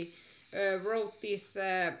she wrote this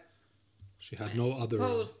she had no other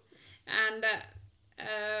post. And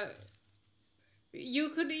you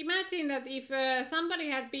could imagine that if somebody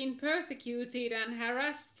had been persecuted and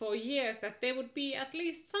harassed for years, that there would be at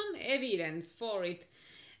least some evidence for it.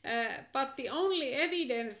 But the only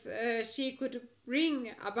evidence she could bring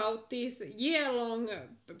about this year-long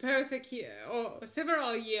or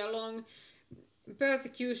several year-long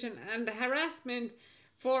persecution and harassment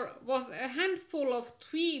was a handful of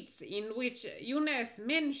tweets in which Junes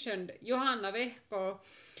mentioned Johanna Vehko,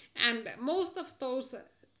 and most of those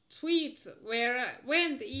tweets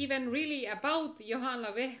weren't even really about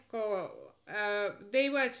Johanna Vehko. They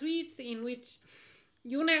were tweets in which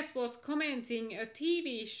Junes was commenting a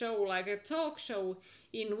TV show, like a talk show,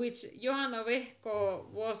 in which Johanna Vehko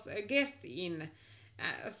was a guest in.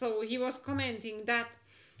 So he was commenting that.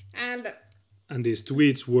 And these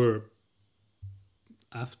tweets were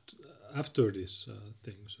after this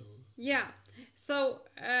thing. So yeah. So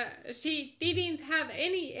she didn't have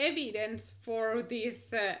any evidence for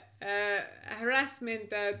this harassment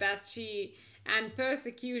that she and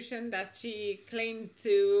persecution that she claimed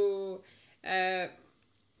to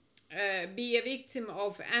be a victim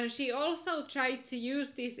of. And she also tried to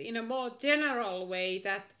use this in a more general way,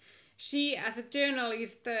 that she as a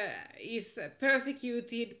journalist is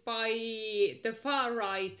persecuted by the far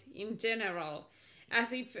right in general,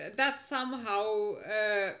 as if that somehow...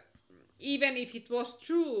 even if it was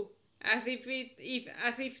true, as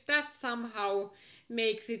if that somehow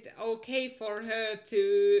makes it okay for her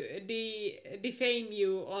to defame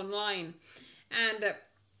you online. And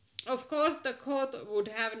of course the court would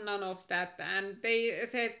have none of that, and they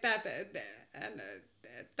said that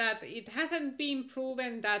it hasn't been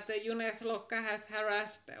proven that Junes Lokka has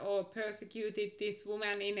harassed or persecuted this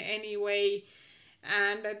woman in any way,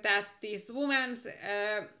 and that this woman's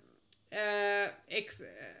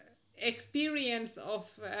experience of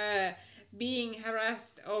being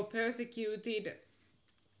harassed or persecuted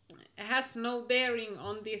has no bearing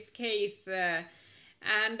on this case.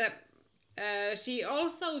 And she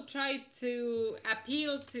also tried to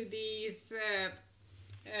appeal to these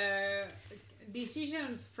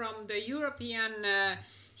decisions from the European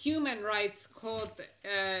Human Rights Court,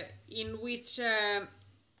 in which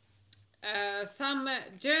some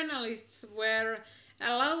journalists were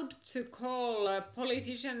allowed to call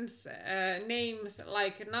politicians names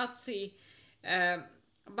like Nazi,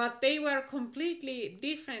 but they were completely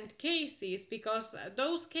different cases, because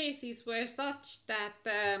those cases were such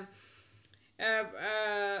that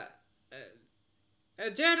a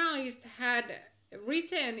journalist had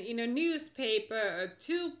written in a newspaper a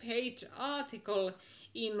 2-page article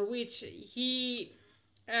in which he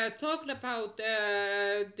talked about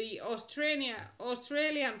the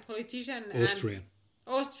Australian politician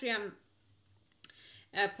Austrian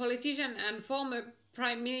politician and former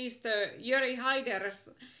Prime Minister Jüri Haider's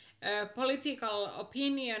political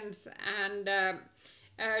opinions, and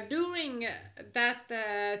during that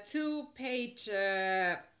 2-page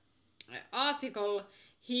article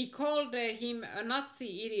he called him a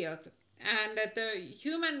Nazi idiot, and the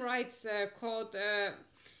Human Rights Court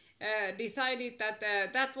decided that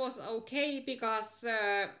that was okay because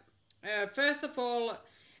first of all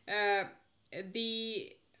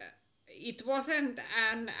it wasn't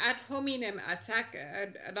an ad hominem attack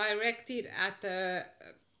directed at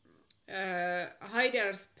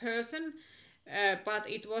Haider's person, but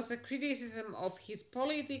it was a criticism of his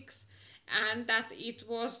politics, and that it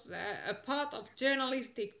was a part of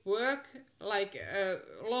journalistic work, like a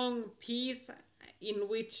long piece in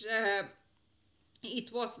which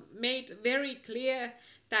it was made very clear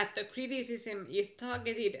that the criticism is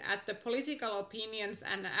targeted at the political opinions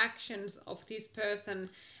and actions of this person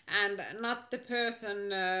and not the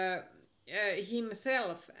person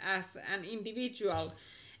himself as an individual.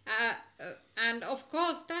 And of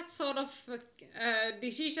course that sort of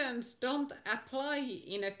decisions don't apply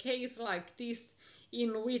in a case like this,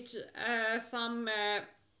 in which some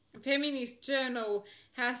feminist journal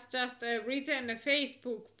has just written a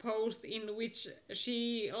Facebook post in which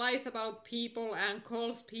she lies about people and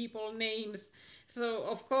calls people names. So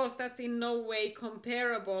of course that's in no way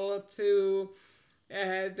comparable to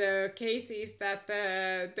the cases that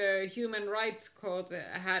the Human Rights Court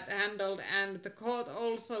had handled, and the court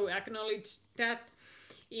also acknowledged that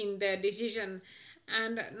in the decision.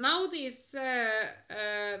 And now this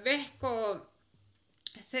Vehko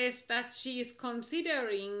says that she is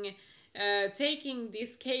considering taking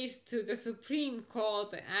this case to the Supreme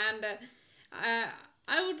Court, and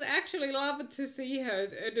I would actually love to see her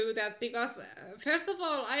do that, because first of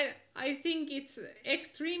all I think it's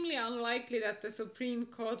extremely unlikely that the Supreme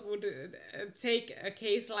Court would take a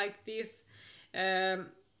case like this, and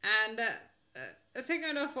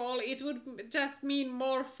second of all, it would just mean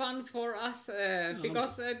more fun for us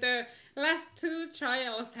because the last 2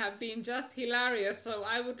 trials have been just hilarious. So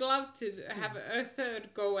I would love to have a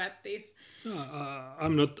third go at this.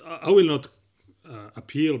 I will not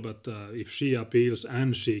appeal, but if she appeals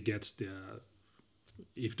and she gets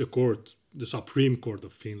if the Supreme Court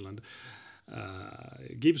of Finland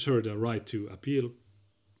gives her the right to appeal,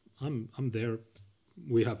 I'm there.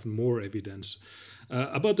 We have more evidence.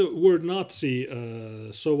 About the word Nazi,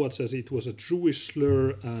 Sowat says it was a Jewish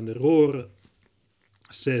slur, and Rohr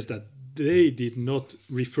says that they did not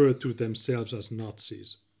refer to themselves as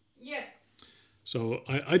Nazis. Yes. So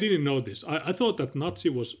I didn't know this. I thought that Nazi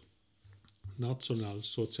was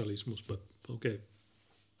Nationalsozialismus, but okay.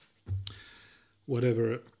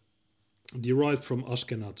 Whatever. Derived from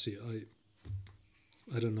Ashkenazi.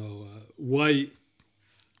 I don't know. Why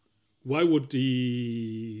would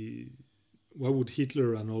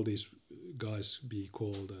Hitler and all these guys be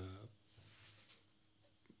called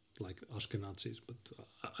like Ashkenazis? But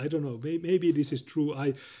I don't know. Maybe this is true.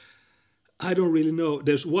 I don't really know.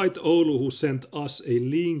 There's White Oulu who sent us a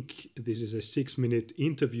link. This is a 6-minute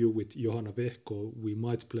interview with Johanna Vehko. We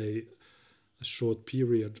might play a short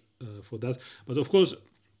period for that. But of course,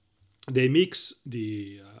 they mix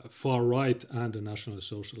the far right and the National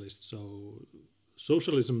Socialists. So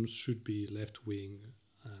socialism should be left wing,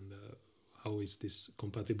 and how is this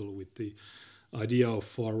compatible with the idea of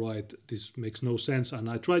far right? This makes no sense. And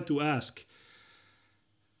I tried to ask,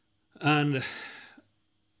 and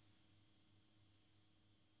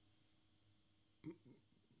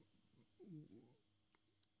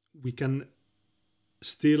we can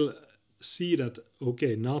still see that,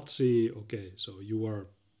 okay, Nazi, okay, so you are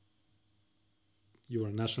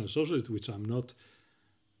a National Socialist, which I'm not.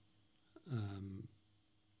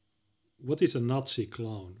 What is a Nazi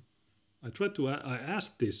clown? I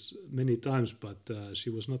asked this many times, but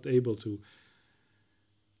she was not able to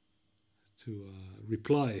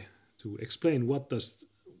reply, to explain what does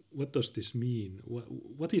this mean.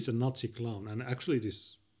 What is a Nazi clown? And actually,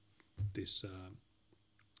 this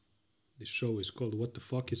show is called "What the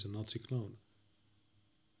fuck is a Nazi clown?"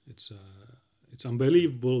 It's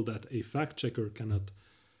unbelievable that a fact checker cannot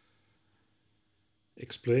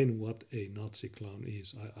explain what a Nazi clown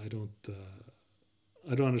is. I don't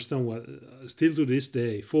understand what. Still to this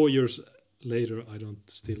day, 4 years later, I don't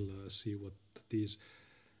still see what that is.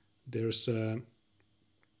 There's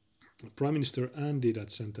Prime Minister Andy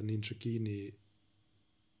that sent a Ninja Kini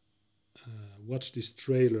watch this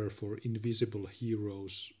trailer for Invisible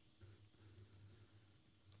Heroes.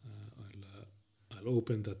 I'll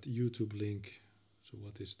open that YouTube link. So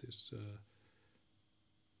what is this?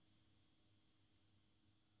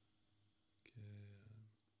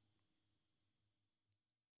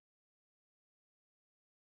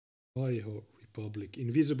 Idaho Republic.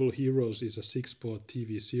 Invisible Heroes is a 6-part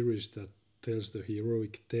TV series that tells the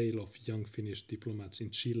heroic tale of young Finnish diplomats in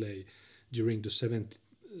Chile during the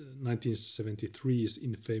 1973's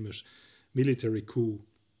infamous military coup.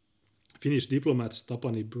 Finnish diplomats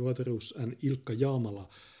Tapani Brothers and Ilkka Jaamala,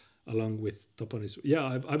 along with Tapani's...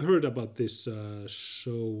 Yeah, I've heard about this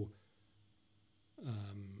show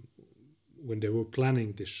when they were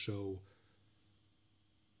planning this show.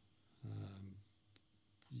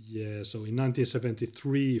 So in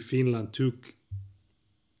 1973, Finland took,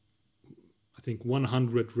 I think,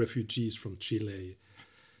 100 refugees from Chile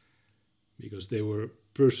because they were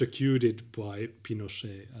persecuted by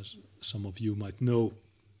Pinochet, as some of you might know.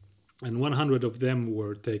 And 100 of them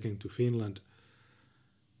were taken to Finland.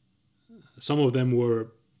 Some of them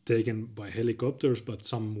were taken by helicopters, but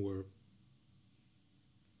some were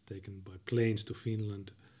taken by planes to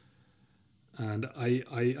Finland. And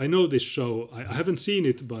I know this show. I haven't seen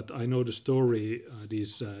it, but I know the story.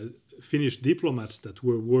 These Finnish diplomats that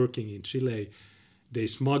were working in Chile, they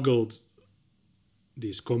smuggled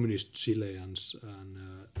these communist Chileans and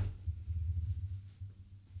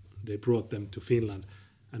they brought them to Finland.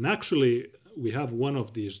 And actually, we have one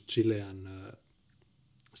of these Chilean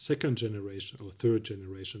second generation or third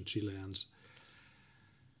generation Chileans.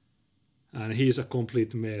 And he's a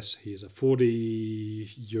complete mess. He's a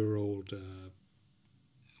 40-year-old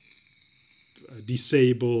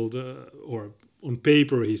disabled, or on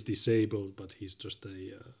paper he's disabled, but he's just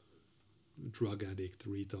a drug addict,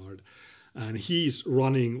 retard. And he's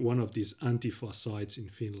running one of these Antifa sites in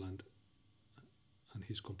Finland. And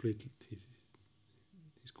he's completely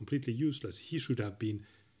useless. He should have been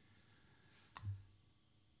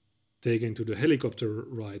taken to the helicopter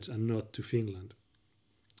rides and not to Finland.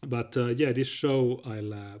 But this show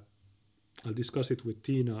I'll discuss it with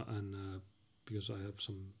Tina, and because I have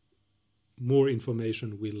some more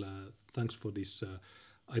information. Thanks for this.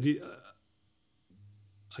 I didn't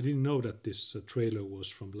know that this trailer was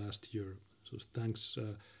from last year. So thanks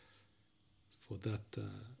for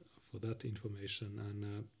that information.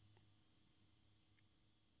 And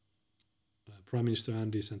Prime Minister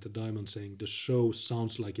Andy sent a diamond saying the show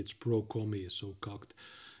sounds like it's pro-commie, so cocked.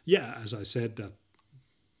 Yeah, as I said, that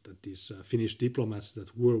these Finnish diplomats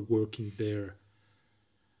that were working there,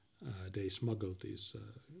 they smuggled these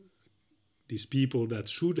people that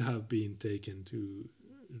should have been taken to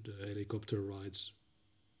the helicopter rides,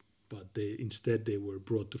 but instead they were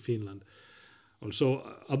brought to Finland. Also,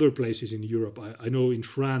 other places in Europe. I know in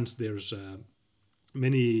France there's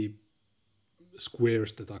many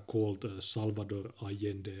squares that are called Salvador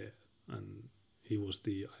Allende, and he was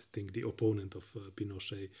I think the opponent of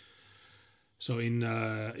Pinochet. So in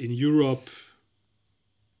Europe,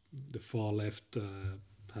 the far left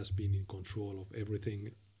has been in control of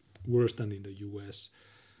everything, worse than in the US,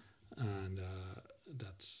 and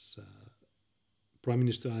that's Prime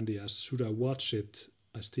Minister Andy asked, should I watch it?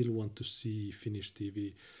 I still want to see Finnish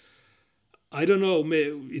TV. I don't know.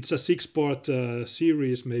 It's a 6-part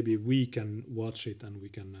series. Maybe we can watch it, and we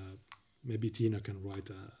can. Maybe Tina can write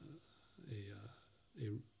a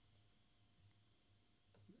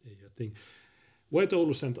thing. White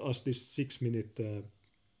Oulu sent us this 6-minute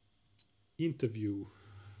interview.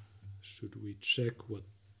 Should we check what?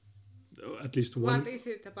 At least one. What is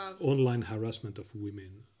it about? Online harassment of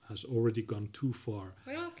women has already gone too far.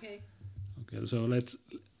 Well, okay. Okay, so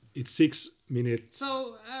it's 6 minutes.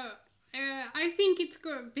 So I think it's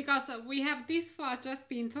good because we have this far just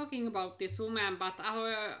been talking about this woman, but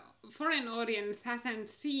our foreign audience hasn't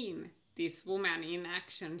seen this woman in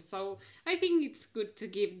action. So I think it's good to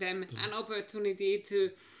give them an opportunity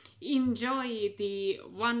to enjoy the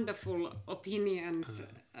wonderful opinions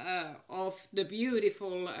of the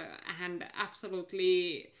beautiful and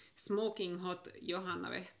absolutely smoking hot Johanna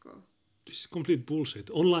Vehko. This is complete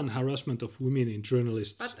bullshit. Online harassment of women in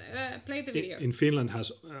journalists. But play the video. In Finland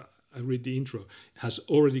has, I read the intro, has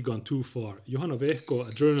already gone too far. Johanna Vehko,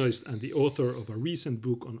 a journalist and the author of a recent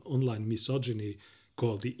book on online misogyny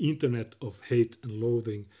called The Internet of Hate and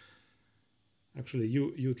Loathing. Actually,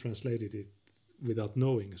 you translated it without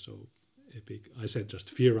knowing, so epic. I said just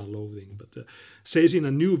fear and loathing, but says in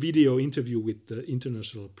a new video interview with the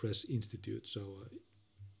International Press Institute. So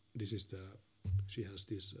this is she has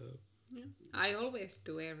this... Yeah. I always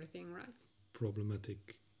do everything right.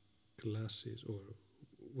 Problematic glasses, or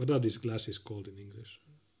what are these glasses called in English?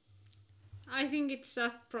 I think it's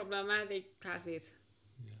just problematic as it.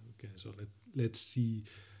 Yeah, okay, so let's see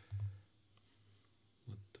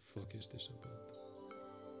what the fuck is this about.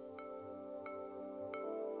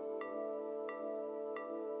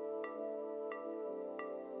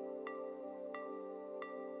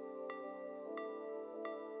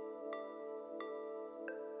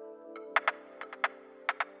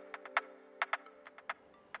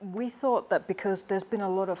 We thought that because there's been a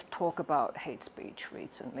lot of talk about hate speech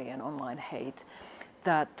recently and online hate,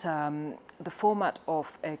 that the format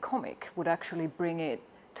of a comic would actually bring it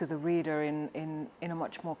to the reader in a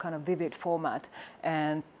much more kind of vivid format,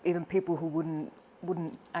 and even people who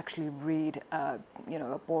wouldn't actually read you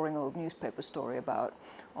know, a boring old newspaper story about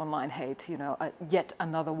online hate, you know, yet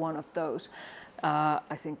another one of those,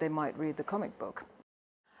 I think they might read the comic book.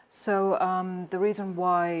 So the reason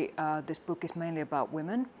why this book is mainly about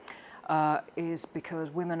women is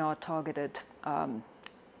because women are targeted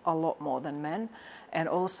a lot more than men, and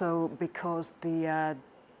also because the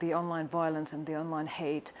online violence and the online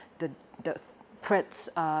hate, the threats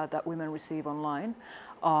that women receive online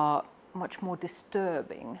are much more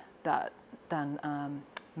disturbing than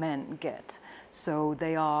men get. So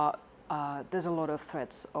they are there's a lot of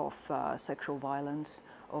threats of sexual violence,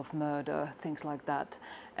 of murder, things like that,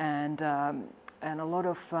 and a lot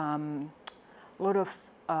of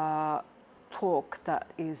talk that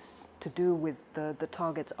is to do with the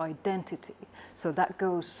target's identity. So that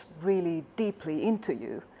goes really deeply into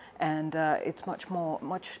you, and it's much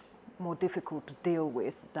more difficult to deal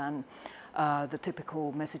with than the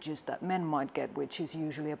typical messages that men might get, which is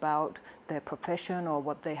usually about their profession or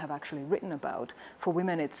what they have actually written about. For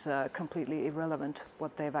women, it's completely irrelevant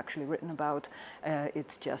what they've actually written about.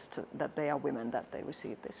 It's just that they are women that they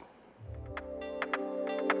receive this.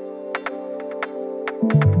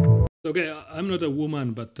 Okay, I'm not a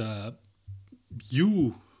woman, but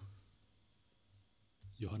you,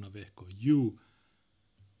 Johanna Vehko, you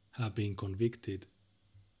have been convicted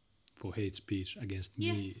for hate speech against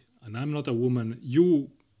Yes. me. And I'm not a woman.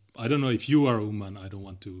 You, I don't know if you are a woman. I don't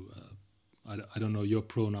want to, I don't know your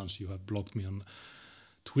pronouns. You have blocked me on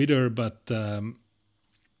Twitter, but I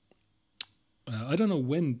don't know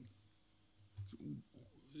when,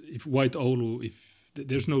 if White Oulu, if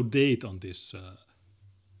there's no date on this.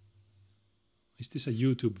 Is this a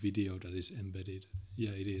YouTube video that is embedded?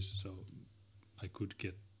 Yeah, it is. So I could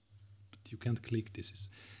get, but you can't click this.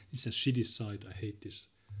 It's a shitty site. I hate this.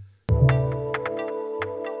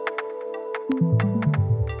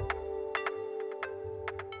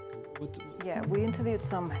 Yeah, we interviewed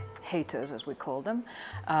some haters, as we call them,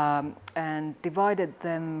 and divided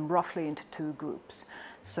them roughly into two groups.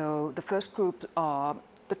 So the first group are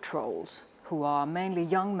the trolls, who are mainly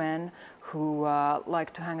young men who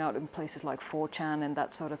like to hang out in places like 4chan and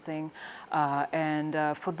that sort of thing.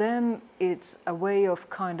 And for them, it's a way of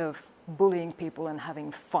kind of bullying people and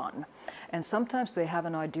having fun. And sometimes they have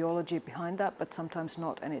an ideology behind that, but sometimes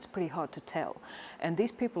not, and it's pretty hard to tell. And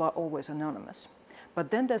these people are always anonymous. But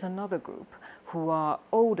then there's another group who are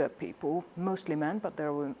older people, mostly men, but there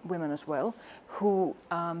are women as well, who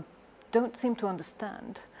don't seem to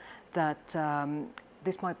understand that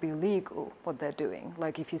this might be illegal, what they're doing.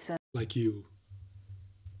 Like if you send... Like you.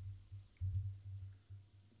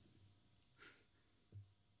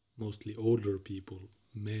 Mostly older people,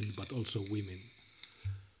 men, but also women.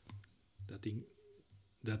 That in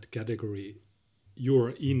that category,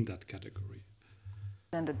 you're in that category.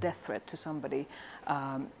 Send a death threat to somebody,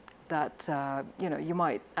 that you know, you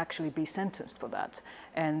might actually be sentenced for that.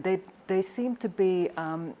 And they seem to be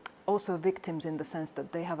also victims in the sense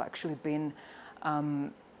that they have actually been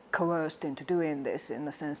coerced into doing this, in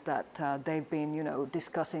the sense that they've been, you know,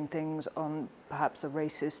 discussing things on perhaps a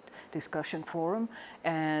racist discussion forum,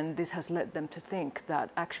 and this has led them to think that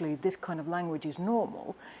actually this kind of language is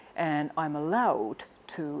normal, and I'm allowed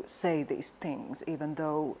to say these things, even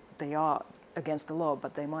though they are against the law,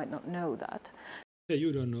 but they might not know that. Yeah,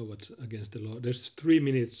 you don't know what's against the law. There's 3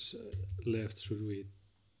 minutes left. Should we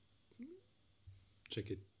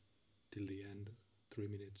check it till the end? 3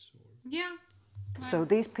 minutes? Or? Yeah. So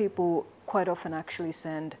these people quite often actually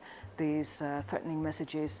send these threatening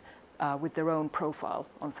messages with their own profile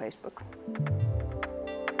on Facebook.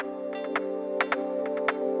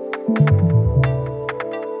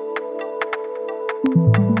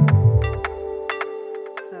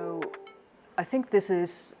 So I think this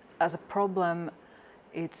is, as a problem,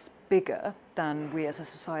 it's bigger than we as a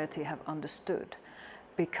society have understood,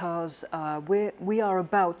 because we are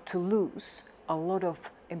about to lose a lot of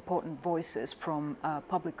important voices from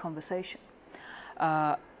public conversation.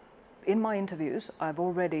 In my interviews, I've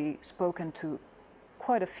already spoken to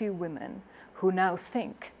quite a few women who now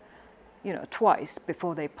think twice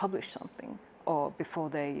before they publish something or before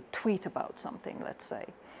they tweet about something, let's say.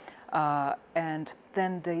 And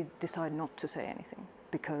then they decide not to say anything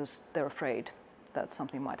because they're afraid that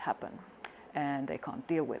something might happen and they can't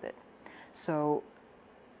deal with it. So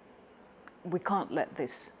we can't let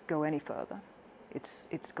this go any further.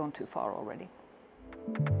 It's gone too far already.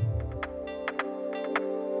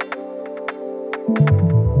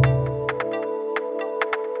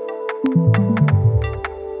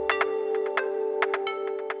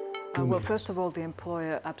 Well, first of all, the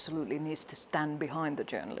employer absolutely needs to stand behind the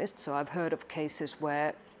journalist. So I've heard of cases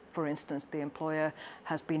where, for instance, the employer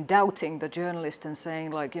has been doubting the journalist and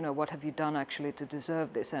saying, like, what have you done actually to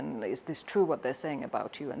deserve this? And is this true what they're saying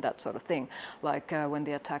about you? And that sort of thing. Like when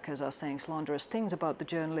the attackers are saying slanderous things about the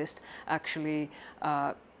journalist, actually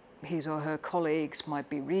his or her colleagues might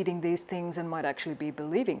be reading these things and might actually be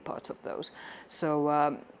believing parts of those.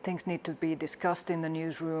 So things need to be discussed in the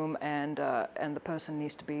newsroom, and the person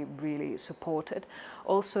needs to be really supported.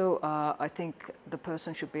 Also, I think the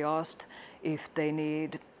person should be asked if they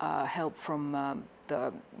need help from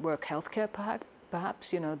the work healthcare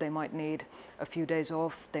perhaps. They might need a few days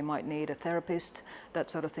off, they might need a therapist,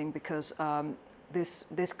 that sort of thing, because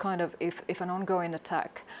this kind of, if an ongoing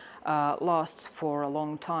attack lasts for a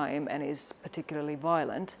long time and is particularly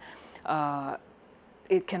violent,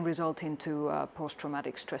 it can result into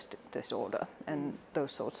post-traumatic stress disorder and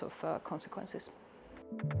those sorts of consequences.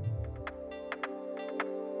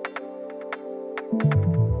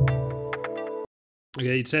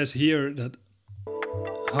 Okay, it says here that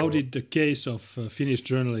how did the case of Finnish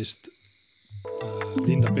journalist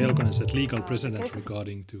Linda Pelkonen set legal precedent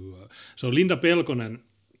regarding to... so Linda Pelkonen,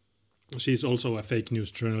 she's also a fake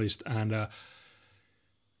news journalist, and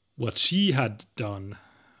what she had done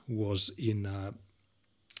was in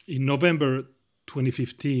November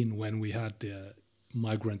 2015, when we had the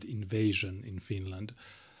migrant invasion in Finland,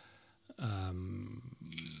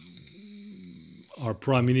 our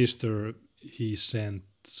prime minister, he sent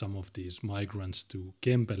some of these migrants to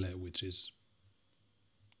Kempele, which is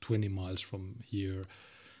 20 miles from here.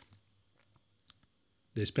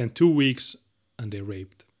 They spent 2 weeks and they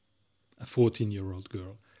raped a 14-year-old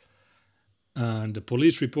girl. And the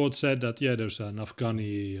police report said that, yeah, there's an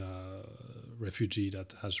Afghani refugee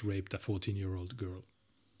that has raped a 14-year-old girl.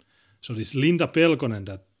 So this Linda Pelkonen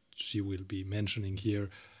that she will be mentioning here,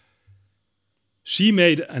 she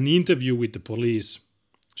made an interview with the police.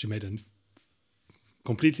 She made a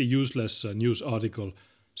completely useless news article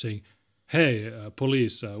saying, hey,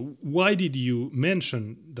 police, why did you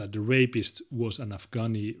mention that the rapist was an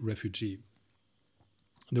Afghani refugee?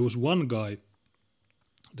 There was one guy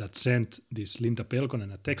that sent this Linda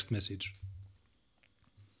Pelkonen a text message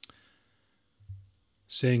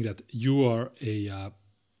saying that you are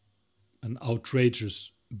an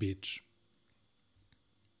outrageous bitch.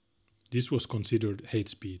 This was considered hate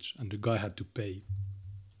speech, and the guy had to pay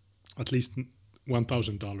at least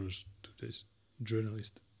 $1,000 to this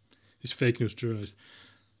journalist, this fake news journalist.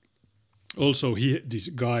 Also, this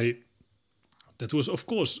guy that was, of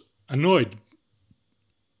course, annoyed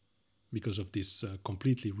because of this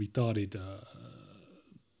completely retarded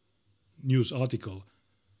news article,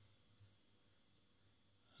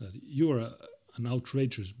 that you are an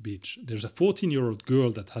outrageous bitch. There's a 14-year-old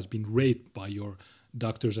girl that has been raped by your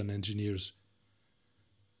doctors and engineers.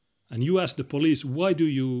 And you ask the police, why do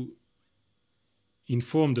you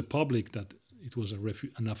inform the public that it was an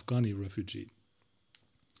Afghani refugee?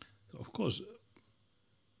 Of course,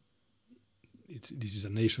 this is a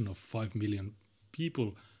nation of 5 million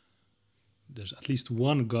people. There's at least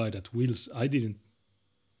one guy that wills. I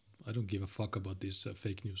don't give a fuck about this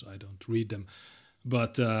fake news. I don't read them.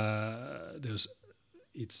 But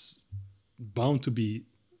it's bound to be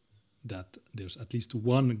that there's at least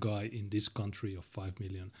one guy in this country of 5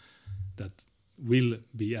 million that will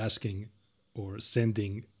be asking or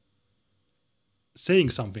saying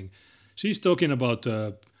something. She's talking about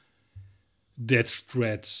death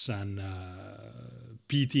threats and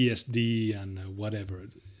PTSD and whatever.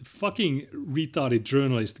 Fucking retarded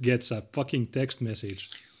journalist gets a fucking text message.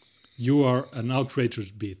 You are an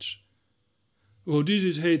outrageous bitch. Oh, this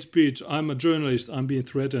is hate speech. I'm a journalist. I'm being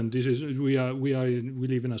threatened. We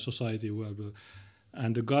live in a society where,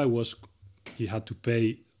 and the guy he had to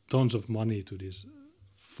pay tons of money to these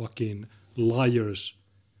fucking liars.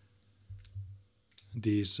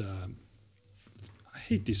 I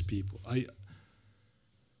hate these people. I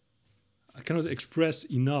cannot express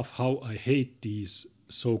enough how I hate these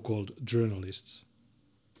so-called journalists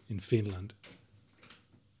in Finland.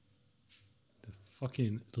 The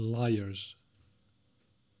fucking liars.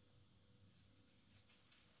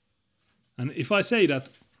 And if I say that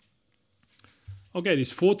okay,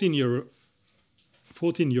 this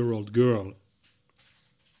 14-year-old girl,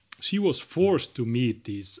 she was forced to meet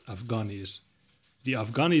these Afghanis. The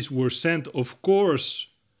Afghanis were sent, of course,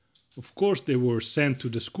 they were sent to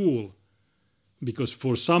the school, because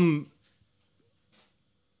for some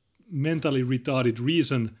mentally retarded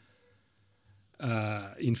reason,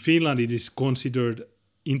 in Finland it is considered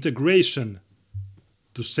integration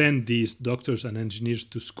to send these doctors and engineers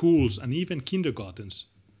to schools and even kindergartens.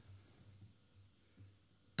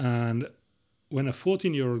 And when a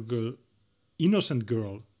 14-year-old girl, innocent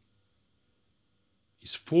girl,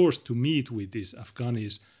 is forced to meet with these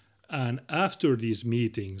Afghanis, and after these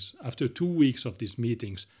meetings, after 2 weeks of these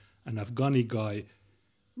meetings, an Afghani guy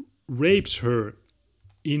rapes her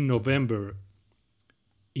in November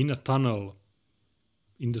in a tunnel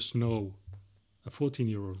in the snow. A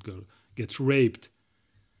 14-year-old girl gets raped,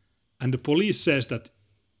 and the police says that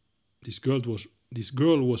this girl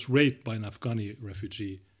was raped by an Afghani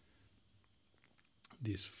refugee.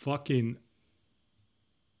 This fucking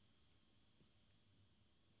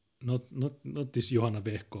not this Johanna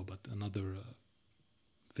Vehko, but another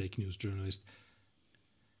fake news journalist,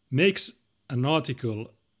 makes an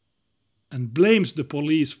article and blames the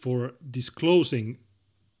police for disclosing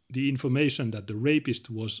the information that the rapist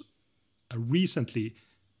was a recently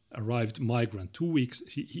arrived migrant. 2 weeks,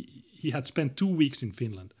 he had spent 2 weeks in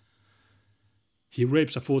Finland. He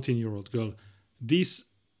rapes a 14-year-old girl. This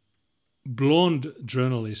blonde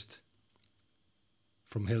journalist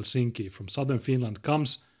from Helsinki, from southern Finland,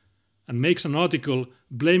 comes and makes an article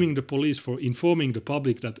blaming the police for informing the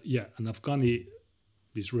public that, an Afghani,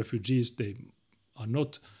 these refugees, they are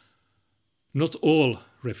not all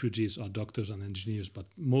refugees are doctors and engineers, but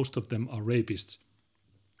most of them are rapists.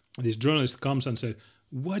 This journalist comes and says,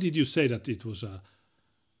 why did you say that it was a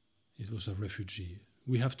refugee?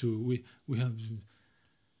 We have.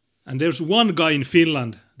 And there's one guy in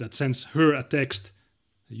Finland that sends her a text,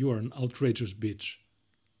 you are an outrageous bitch.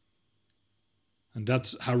 And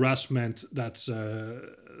that's harassment, that's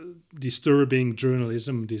disturbing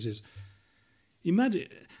journalism. This is, imagine,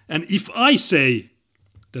 and if I say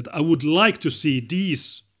that I would like to see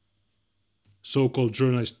these so-called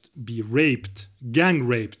journalists be raped, gang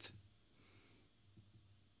raped,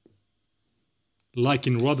 like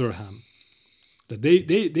in Rotherham, that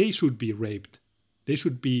they should be raped. They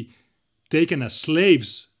should be taken as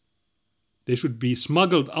slaves. They should be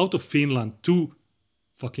smuggled out of Finland to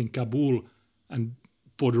fucking Kabul, and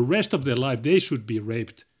for the rest of their life they should be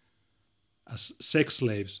raped as sex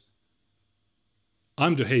slaves.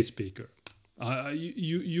 I'm the hate speaker.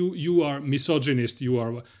 You are misogynist. You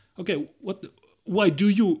are okay. Why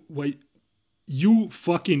you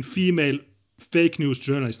fucking female fake news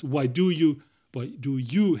journalist? Why do you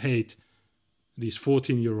hate these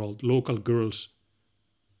 14-year-old local girls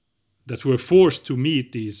that were forced to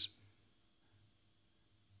meet these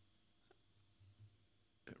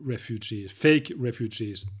refugees, fake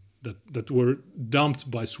refugees that were dumped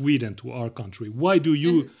by Sweden to our country? Why do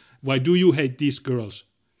you hate these girls?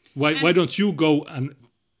 Why don't you go and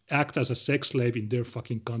act as a sex slave in their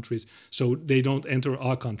fucking countries so they don't enter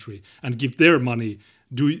our country and give their money?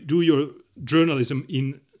 Do your journalism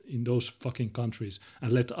in those fucking countries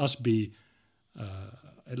and let us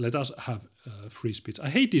have free speech. I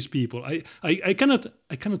hate these people. I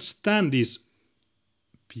cannot stand these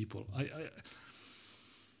people.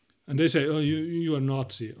 And they say, oh, you are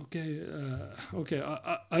Nazi. Okay.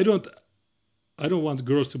 I don't want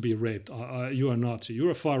girls to be raped. You are Nazi.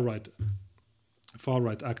 You're a far right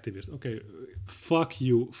activist. Okay, fuck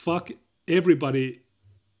you. Fuck everybody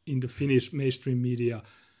in the Finnish mainstream media.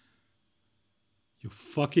 You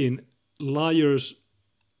fucking liars,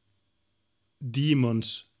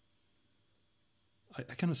 demons. I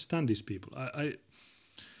cannot stand these people. And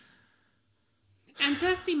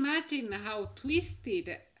just imagine how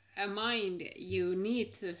twisted a mind you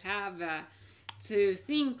need to have to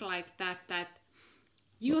think like that. That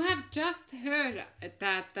you have just heard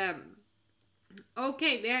that.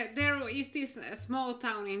 Okay, there is this small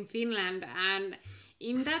town in Finland, and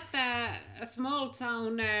in that small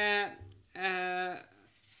town,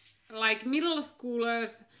 like middle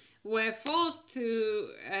schoolers were forced to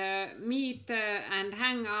meet and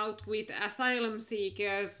hang out with asylum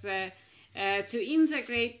seekers, to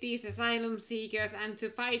integrate these asylum seekers and to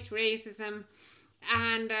fight racism.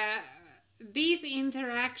 And these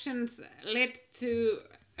interactions led to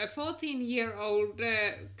a 14-year-old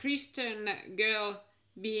Christian girl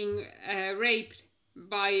being raped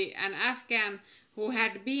by an Afghan who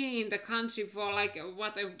had been in the country for like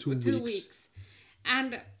 2 weeks.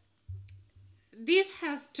 And this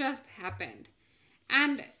has just happened.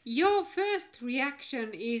 And your first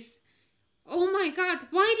reaction is, oh my God,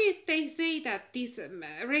 why did they say that this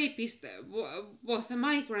rapist was a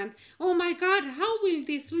migrant? Oh my God, how will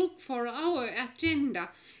this look for our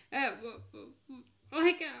agenda?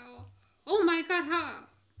 Oh my God,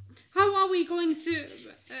 how are we going to?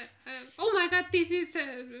 Oh my God, this is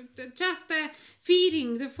just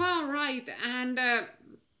feeding the far right and.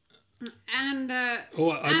 Now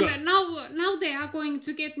they are going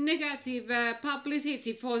to get negative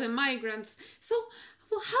publicity for the migrants. So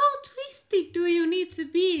how twisted do you need to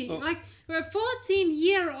be? Like a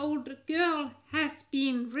 14-year-old girl has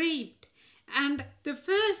been raped, and the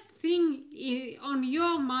first thing on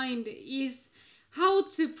your mind is how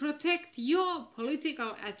to protect your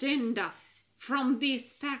political agenda from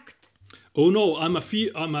this fact. Oh no, I'm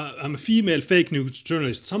a female fake news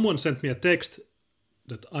journalist. Someone sent me a text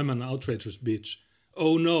that I'm an outrageous bitch.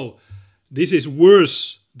 Oh no, this is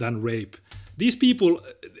worse than rape. These people,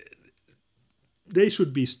 they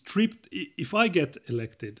should be stripped. If I get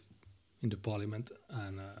elected in the parliament,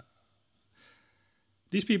 and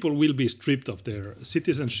these people will be stripped of their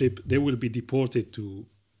citizenship, they will be deported to.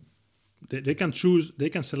 They can choose. They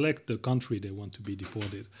can select the country they want to be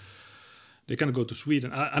deported. They can go to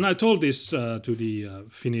Sweden. And I told this to the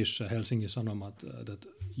Finnish Helsingin Sanomat that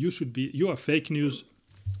you are fake news.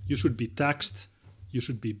 You should be taxed. You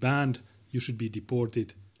should be banned. You should be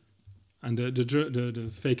deported. And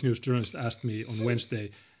the fake news journalist asked me on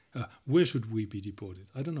Wednesday, where should we be deported?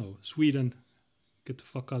 I don't know. Sweden. Get the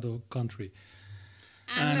fuck out of the country.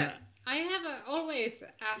 And I have always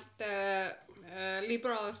asked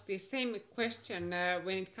liberals the same question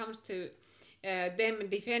when it comes to them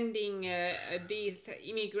defending these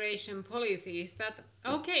immigration policies. That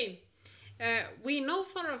we know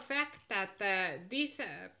for a fact that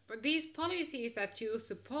these policies that you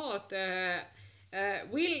support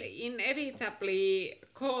will inevitably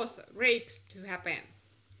cause rapes to happen.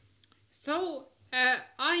 So,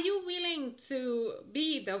 are you willing to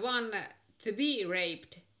be the one to be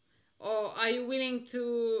raped? Or are you willing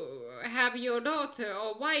to have your daughter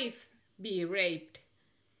or wife be raped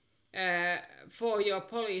for your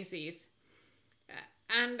policies?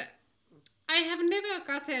 And I have never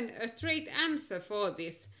gotten a straight answer for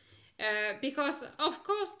this. Because of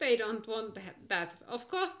course they don't want that. Of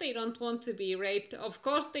course they don't want to be raped. Of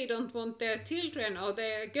course they don't want their children or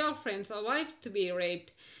their girlfriends or wives to be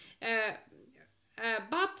raped.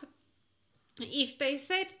 But if they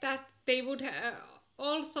said that they would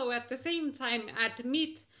also at the same time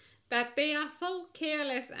admit that they are so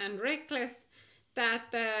careless and reckless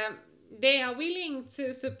that they are willing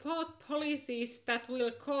to support policies that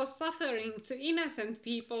will cause suffering to innocent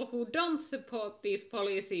people who don't support these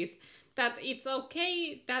policies, that it's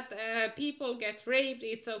okay that people get raped,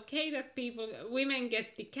 it's okay that women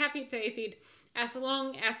get decapitated, as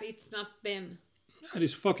long as it's not them.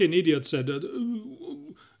 This fucking idiot said that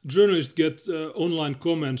journalists get online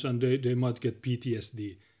comments and they might get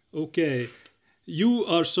PTSD. Okay, you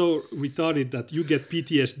are so retarded that you get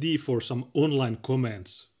PTSD for some online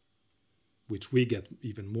comments, which we get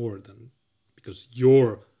even more than, because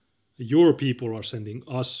your people are sending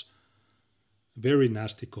us very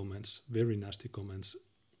nasty comments,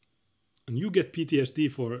 and you get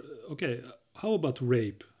PTSD for, okay, how about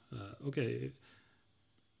rape? Okay,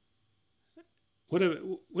 what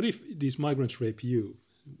if these migrants rape you?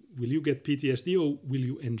 Will you get PTSD or will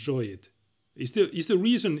you enjoy it? Is the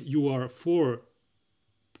reason you are for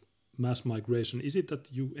mass migration, is it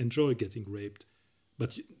that you enjoy getting raped?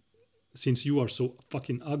 But since you are so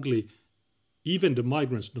fucking ugly, even the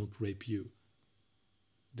migrants don't rape you.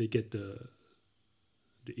 They get the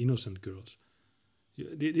innocent girls.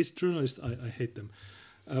 These journalists, I hate them.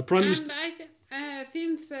 Prime Minister.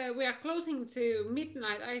 Since we are closing to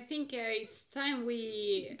midnight, I think it's time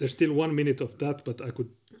we... There's still 1 minute of that, but I could...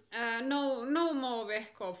 No more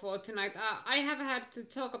Vehko for tonight. I have had to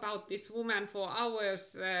talk about this woman for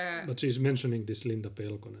hours. But she's mentioning this Linda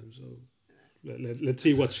Pelkonen, so let's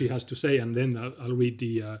see what she has to say, and then I'll read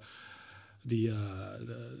the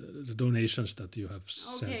donations that you have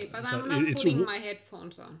sent. Okay, but I'm not putting my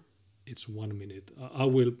headphones on. It's 1 minute. I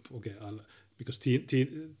will... Okay, because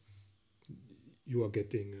you are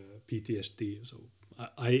getting PTSD, so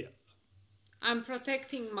I'm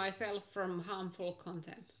protecting myself from harmful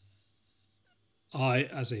content. I,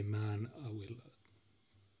 as a man, I will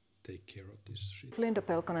take care of this shit. Linda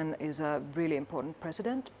Pelkonen is a really important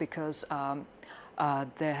precedent because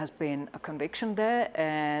there has been a conviction there,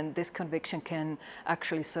 and this conviction can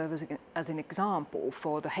actually serve as an example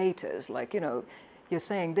for the haters. Like, you're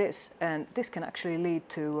saying this, and this can actually lead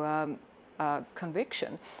to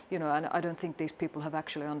conviction, and I don't think these people have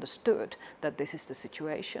actually understood that this is the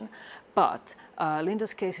situation. But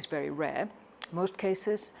Linda's case is very rare. Most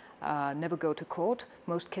cases never go to court.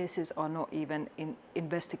 Most cases are not even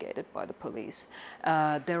investigated by the police.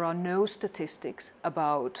 There are no statistics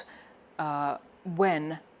about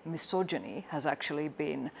when misogyny has actually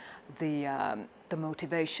been the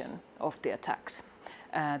motivation of the attacks.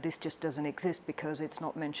 This just doesn't exist because it's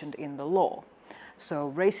not mentioned in the law.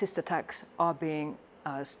 So racist attacks are they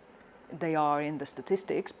are in the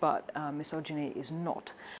statistics, but misogyny is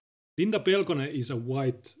not. Linda Pelkonen is a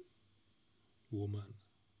white woman.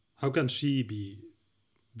 How can she be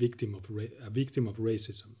a victim of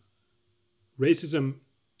racism? Racism,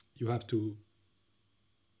 you have to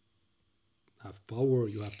have power,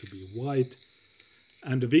 you have to be white,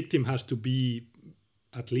 and the victim has to be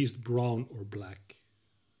at least brown or black.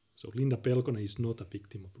 So Linda Pelkonen is not a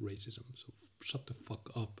victim of racism, so shut the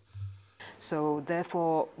fuck up. So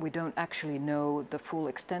therefore, we don't actually know the full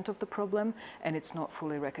extent of the problem, and it's not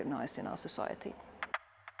fully recognized in our society.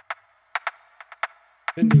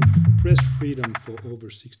 Defending press freedom for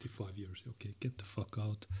over 65 years. Okay, get the fuck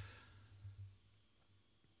out.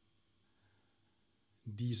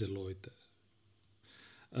 Diese Leute.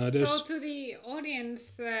 So to the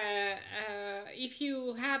audience, if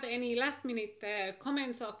you have any last-minute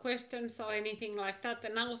comments or questions or anything like that,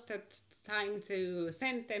 now's the time to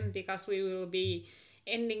send them, because we will be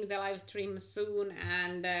ending the live stream soon,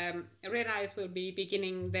 and Red Eyes will be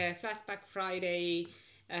beginning the Flashback Friday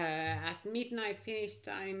at midnight Finnish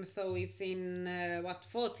time, so it's in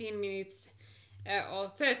 14 minutes or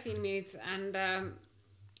 13 minutes, and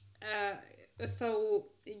so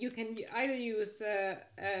you can either use the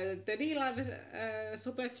D-Live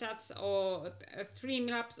super chats or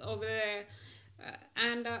Streamlabs over there.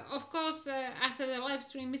 And of course, after the live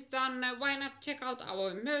stream is done, why not check out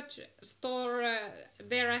our merch store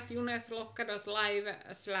there at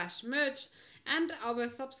juneslokka.live/merch, and our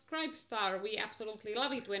subscribe star. We absolutely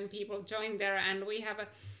love it when people join there, and we have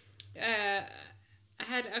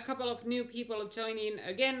had a couple of new people join in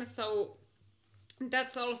again, so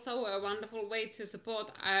that's also a wonderful way to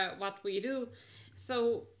support what we do.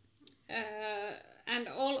 So and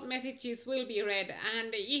all messages will be read,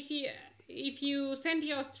 and if you send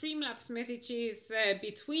your Streamlabs messages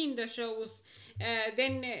between the shows,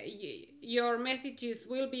 then your messages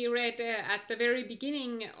will be read at the very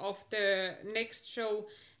beginning of the next show.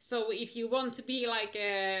 So if you want to be like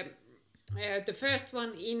the first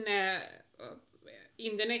one in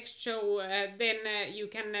the next show, then you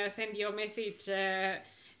can send your message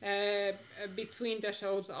between the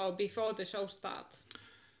shows or before the show starts.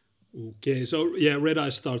 Okay, so yeah, Red Eye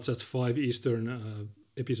starts at 5 Eastern.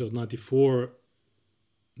 Episode 94,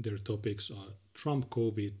 their topics are Trump,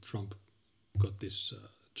 COVID, Trump got this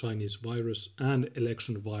Chinese virus, and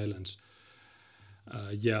election violence.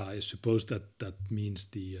 I suppose that means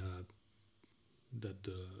that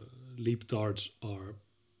the libtards are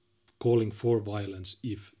calling for violence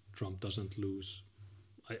if Trump doesn't lose.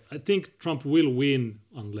 I think Trump will win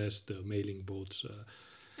unless the mailing votes.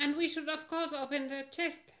 And we should, of course, open the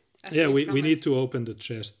chest. Yeah, we need to open the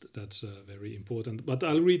chest. That's very important. But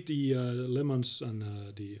I'll read the lemons and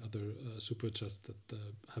the other super chats that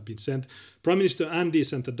have been sent. Prime Minister Andy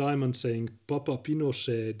sent a diamond saying, Papa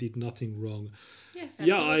Pinochet did nothing wrong. Yes,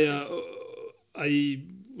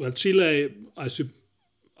 Chile,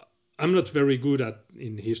 I'm not very good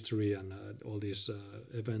in history and all these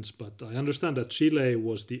events, but I understand that Chile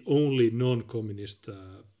was the only non-communist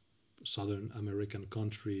Southern American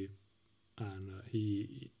country, and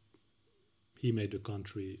he made the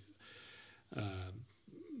country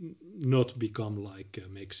not become like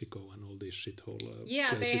Mexico and all these shithole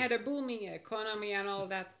places. They had a booming economy and all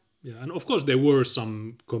that. Yeah, and of course there were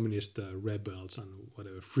some communist rebels and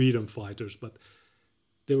whatever, freedom fighters, but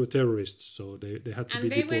they were terrorists, so they had to be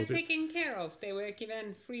deported. And they were taken care of. They were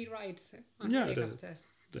given free rides on helicopters.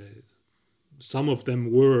 Some of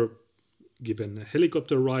them were given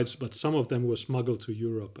helicopter rides, but some of them were smuggled to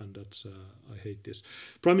Europe, and that's I hate this.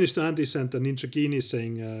 Prime Minister Andy sent a Ninjakini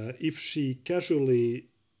saying, if she casually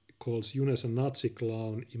calls Younes a Nazi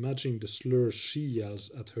clown, imagine the slurs she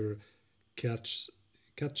yells at her cat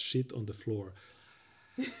shit on the floor.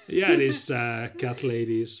 Yeah, these cat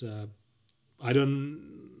ladies.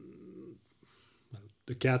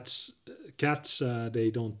 The cats.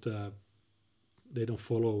 They don't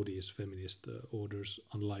follow these feminist orders,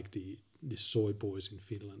 unlike the soy boys in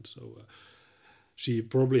Finland. So she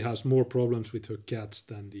probably has more problems with her cats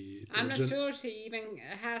than the... I'm not sure she even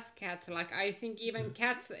has cats. Like, I think even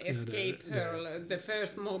cats escape her the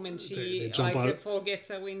first moment she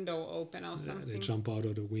forgets a window open or something. They jump out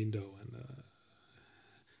of the window, and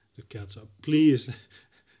the cats are, please,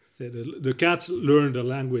 the cats learn the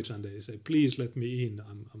language and they say, please let me in,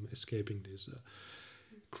 I'm escaping these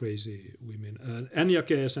crazy women.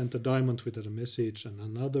 Anjake sent a diamond with a message, and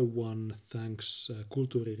another one, thanks,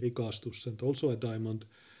 Kulttuuri Rikastus sent also a diamond.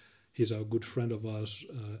 He's a good friend of ours.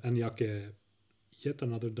 Anjake, yet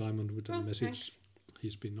another diamond with a message. Thanks.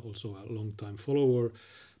 He's been also a long time follower.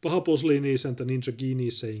 Paha Poslini sent a Ninja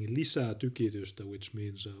Genie saying lisää tykitystä, which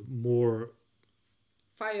means more.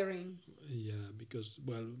 Firing. Yeah, because,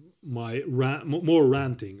 well, more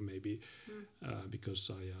ranting maybe,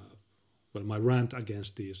 because my rant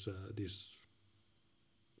against this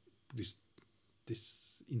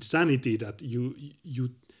insanity that you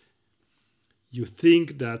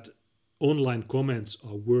think that online comments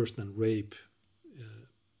are worse than rape.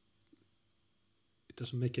 It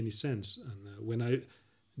doesn't make any sense. And when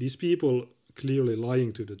these people clearly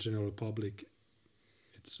lying to the general public,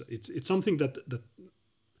 it's something that.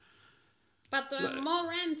 But more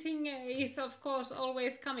ranting is of course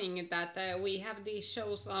always coming, that we have these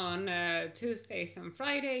shows on Tuesdays and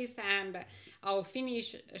Fridays, and our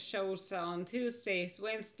Finnish shows on Tuesdays,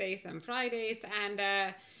 Wednesdays and Fridays, and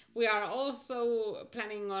we are also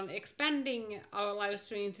planning on expanding our live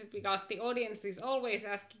streams because the audience is always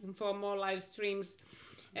asking for more live streams.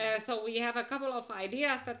 So we have a couple of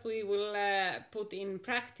ideas that we will put in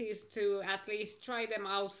practice to at least try them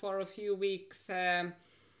out for a few weeks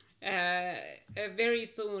very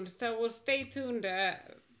soon. So we'll stay tuned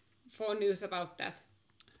for news about that.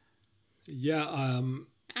 Yeah.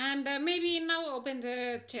 And maybe now open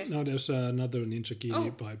the chest. Now there's another Ninja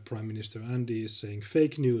Genie by Prime Minister Andy saying,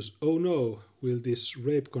 fake news. Oh no, will this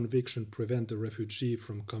rape conviction prevent a refugee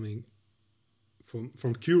from coming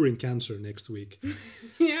from curing cancer next week?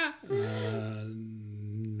 Yeah.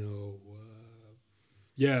 No.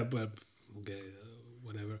 Yeah, but okay,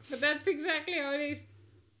 whatever. But that's exactly how it is.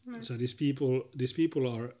 So these people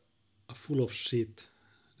are full of shit,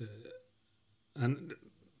 and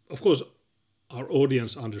of course our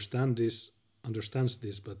audience understands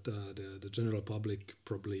this, but the general public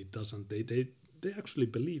probably doesn't. They actually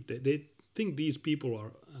believe they think these people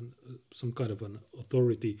are some kind of an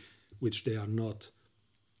authority, which they are not.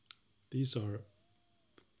 These are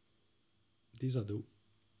the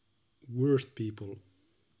worst people.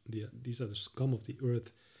 These are the scum of the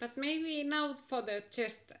earth. But maybe now for the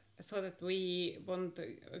chest, so that we won't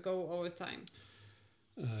go over time.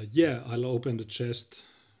 Yeah, I'll open the chest.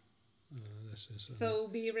 So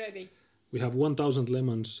be ready. We have 1,000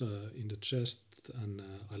 lemons in the chest, and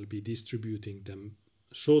I'll be distributing them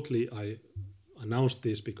shortly. I announced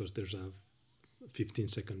this because there's a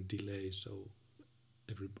 15-second delay, so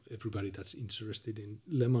everybody that's interested in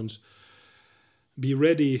lemons, be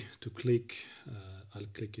ready to click. I'll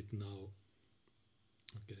click it now.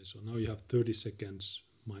 Okay, so now you have 30 seconds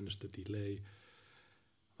minus the delay.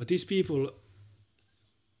 But these people,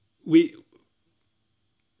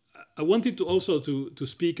 I wanted to also to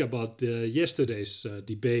speak about yesterday's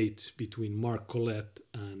debate between Mark Collett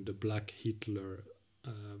and the Black Hitler.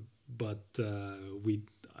 But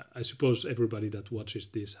I suppose everybody that watches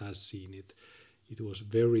this has seen it. It was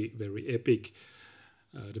very, very epic.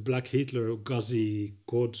 The Black Hitler, Gazi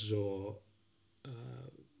Kodzo,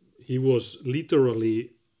 he was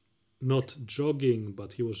literally not jogging,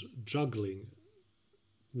 but he was juggling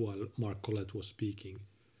while Mark Collett was speaking.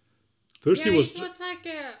 First, yeah, he was. It was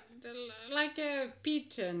like a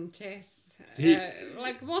pigeon chess,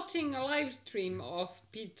 like watching a live stream of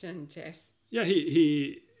pigeon chess. Yeah,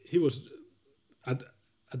 he was at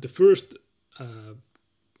the first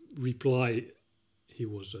reply. He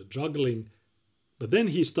was juggling, but then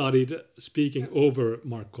he started speaking over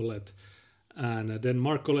Mark Collett. And then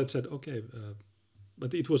Mark Collett said, okay,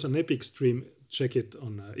 but it was an epic stream. Check it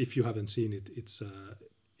on, if you haven't seen it. It's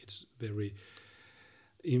very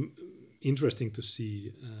interesting to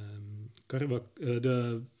see.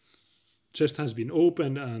 The chest has been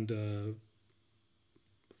opened, and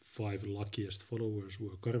 5 luckiest followers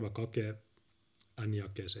were Karva Kake,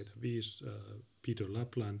 Anjake 75, Peter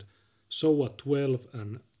Lapland, Soa 12,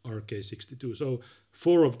 and RK62. So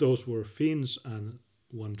 4 of those were Finns and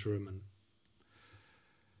 1 German.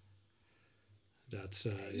 That's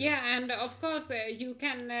yeah, and of course you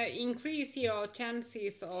can increase your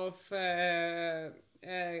chances of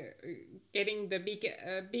getting the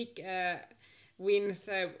big wins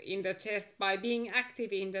in the chest by being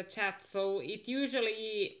active in the chat. So it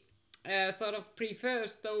usually sort of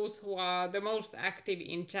prefers those who are the most active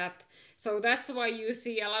in chat. So that's why you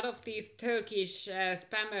see a lot of these Turkish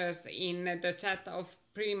spammers in the chat of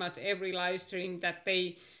pretty much every live stream, that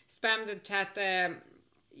they spam the chat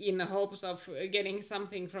in hopes of getting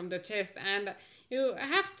something from the chest. And you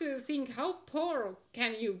have to think, how poor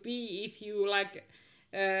can you be if you like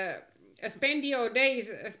spend your days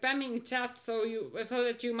spamming chat so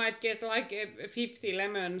that you might get like 50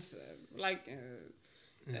 lemons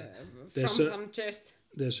from some chest.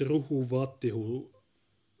 There's Ruhu Vatti who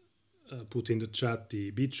put in the chat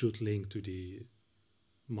the BitChute link to the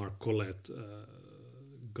Mark Collett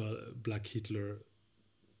Black Hitler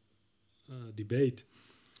debate.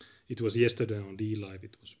 It was yesterday on D-Live.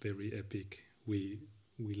 It was very epic. We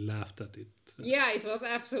laughed at it. Yeah, it was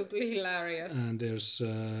absolutely hilarious. And there's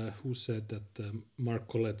who said that Mark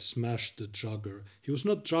Collett smashed the jugger. He was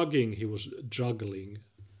not jugging, he was juggling.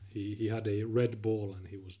 He had a red ball and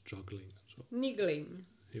he was juggling. So niggling.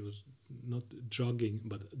 He was not jogging,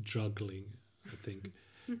 but juggling, I think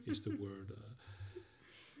is the word.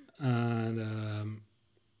 And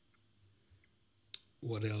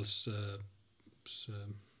what else?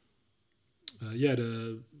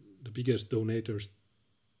 The biggest donators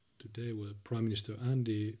today were Prime Minister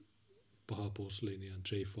Andy, Paha Poslini and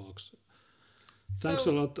Jay Fox. Thanks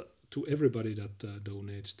a lot to everybody that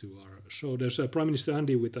donates to our show. There's Prime Minister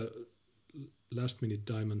Andy with a last-minute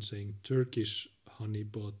diamond saying Turkish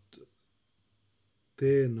honeybot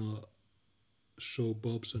Teena show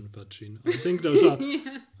bobs and vagina. I think those are.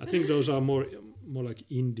 I think those are more like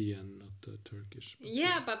Indian, not Turkish.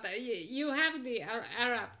 Yeah, but you have the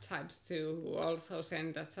Arab types too, who also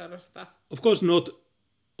send that sort of stuff. Of course, not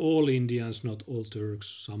all Indians, not all Turks.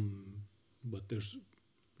 Some, but there's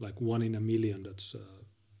like 1 in a million. That's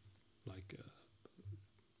like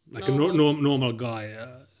normal. A normal guy.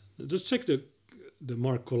 Just check the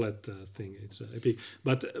Mark Collett thing. It's epic.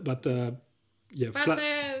 But yeah. But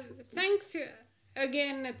thanks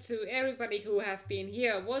again to everybody who has been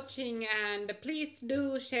here watching, and please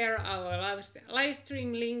do share our live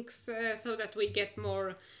stream links so that we get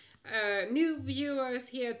more new viewers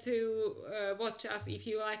here to watch us if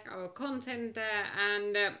you like our content.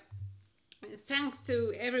 And thanks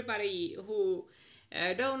to everybody who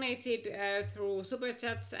donated through super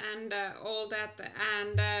chats and all that.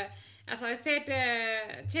 And as I said,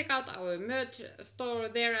 check out our merch store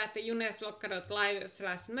there at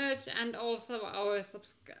juneslokka.live/merch, and also our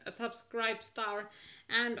subscribe star,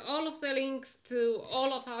 and all of the links to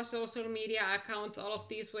all of our social media accounts, all of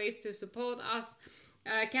these ways to support us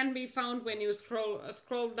can be found when you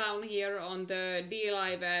scroll down here on the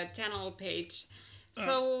D-Live channel page.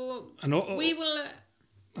 So we will...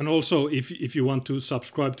 And also, if you want to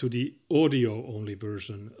subscribe to the audio-only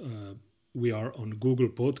version, we are on Google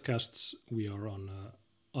Podcasts, we are on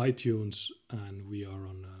iTunes, and we are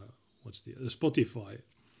on Spotify.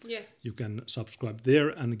 Yes. You can subscribe there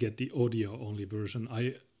and get the audio-only version.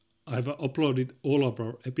 I've uploaded all of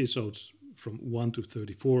our episodes from 1 to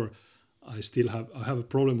 34. I have a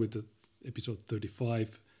problem with the episode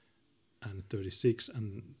 35 and 36,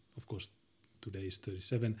 and of course today is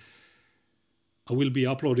 37. I will be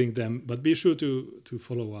uploading them, but be sure to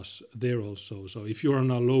follow us there also. So if you're on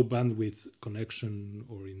a low bandwidth connection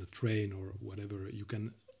or in a train or whatever, you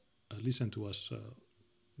can listen to us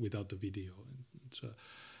without the video.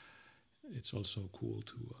 It's also cool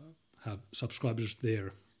to have subscribers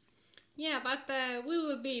there. Yeah, but we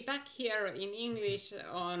will be back here in English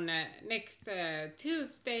on next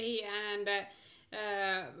Tuesday, and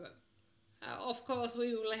of course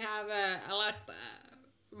we will have a lot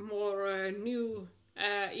more new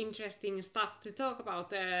interesting stuff to talk about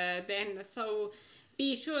then. So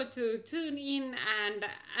be sure to tune in and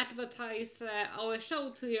advertise our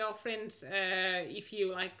show to your friends if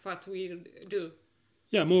you like what we do.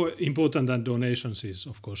 Yeah, more important than donations is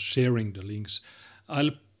of course sharing the links.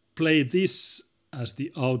 I'll play this as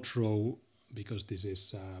the outro because this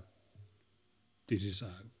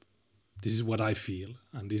is what I feel,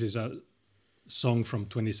 and this is a song from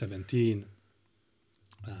 2017.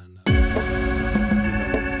 And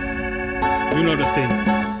you know the thing.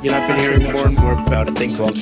 I've been hearing more and more about a thing called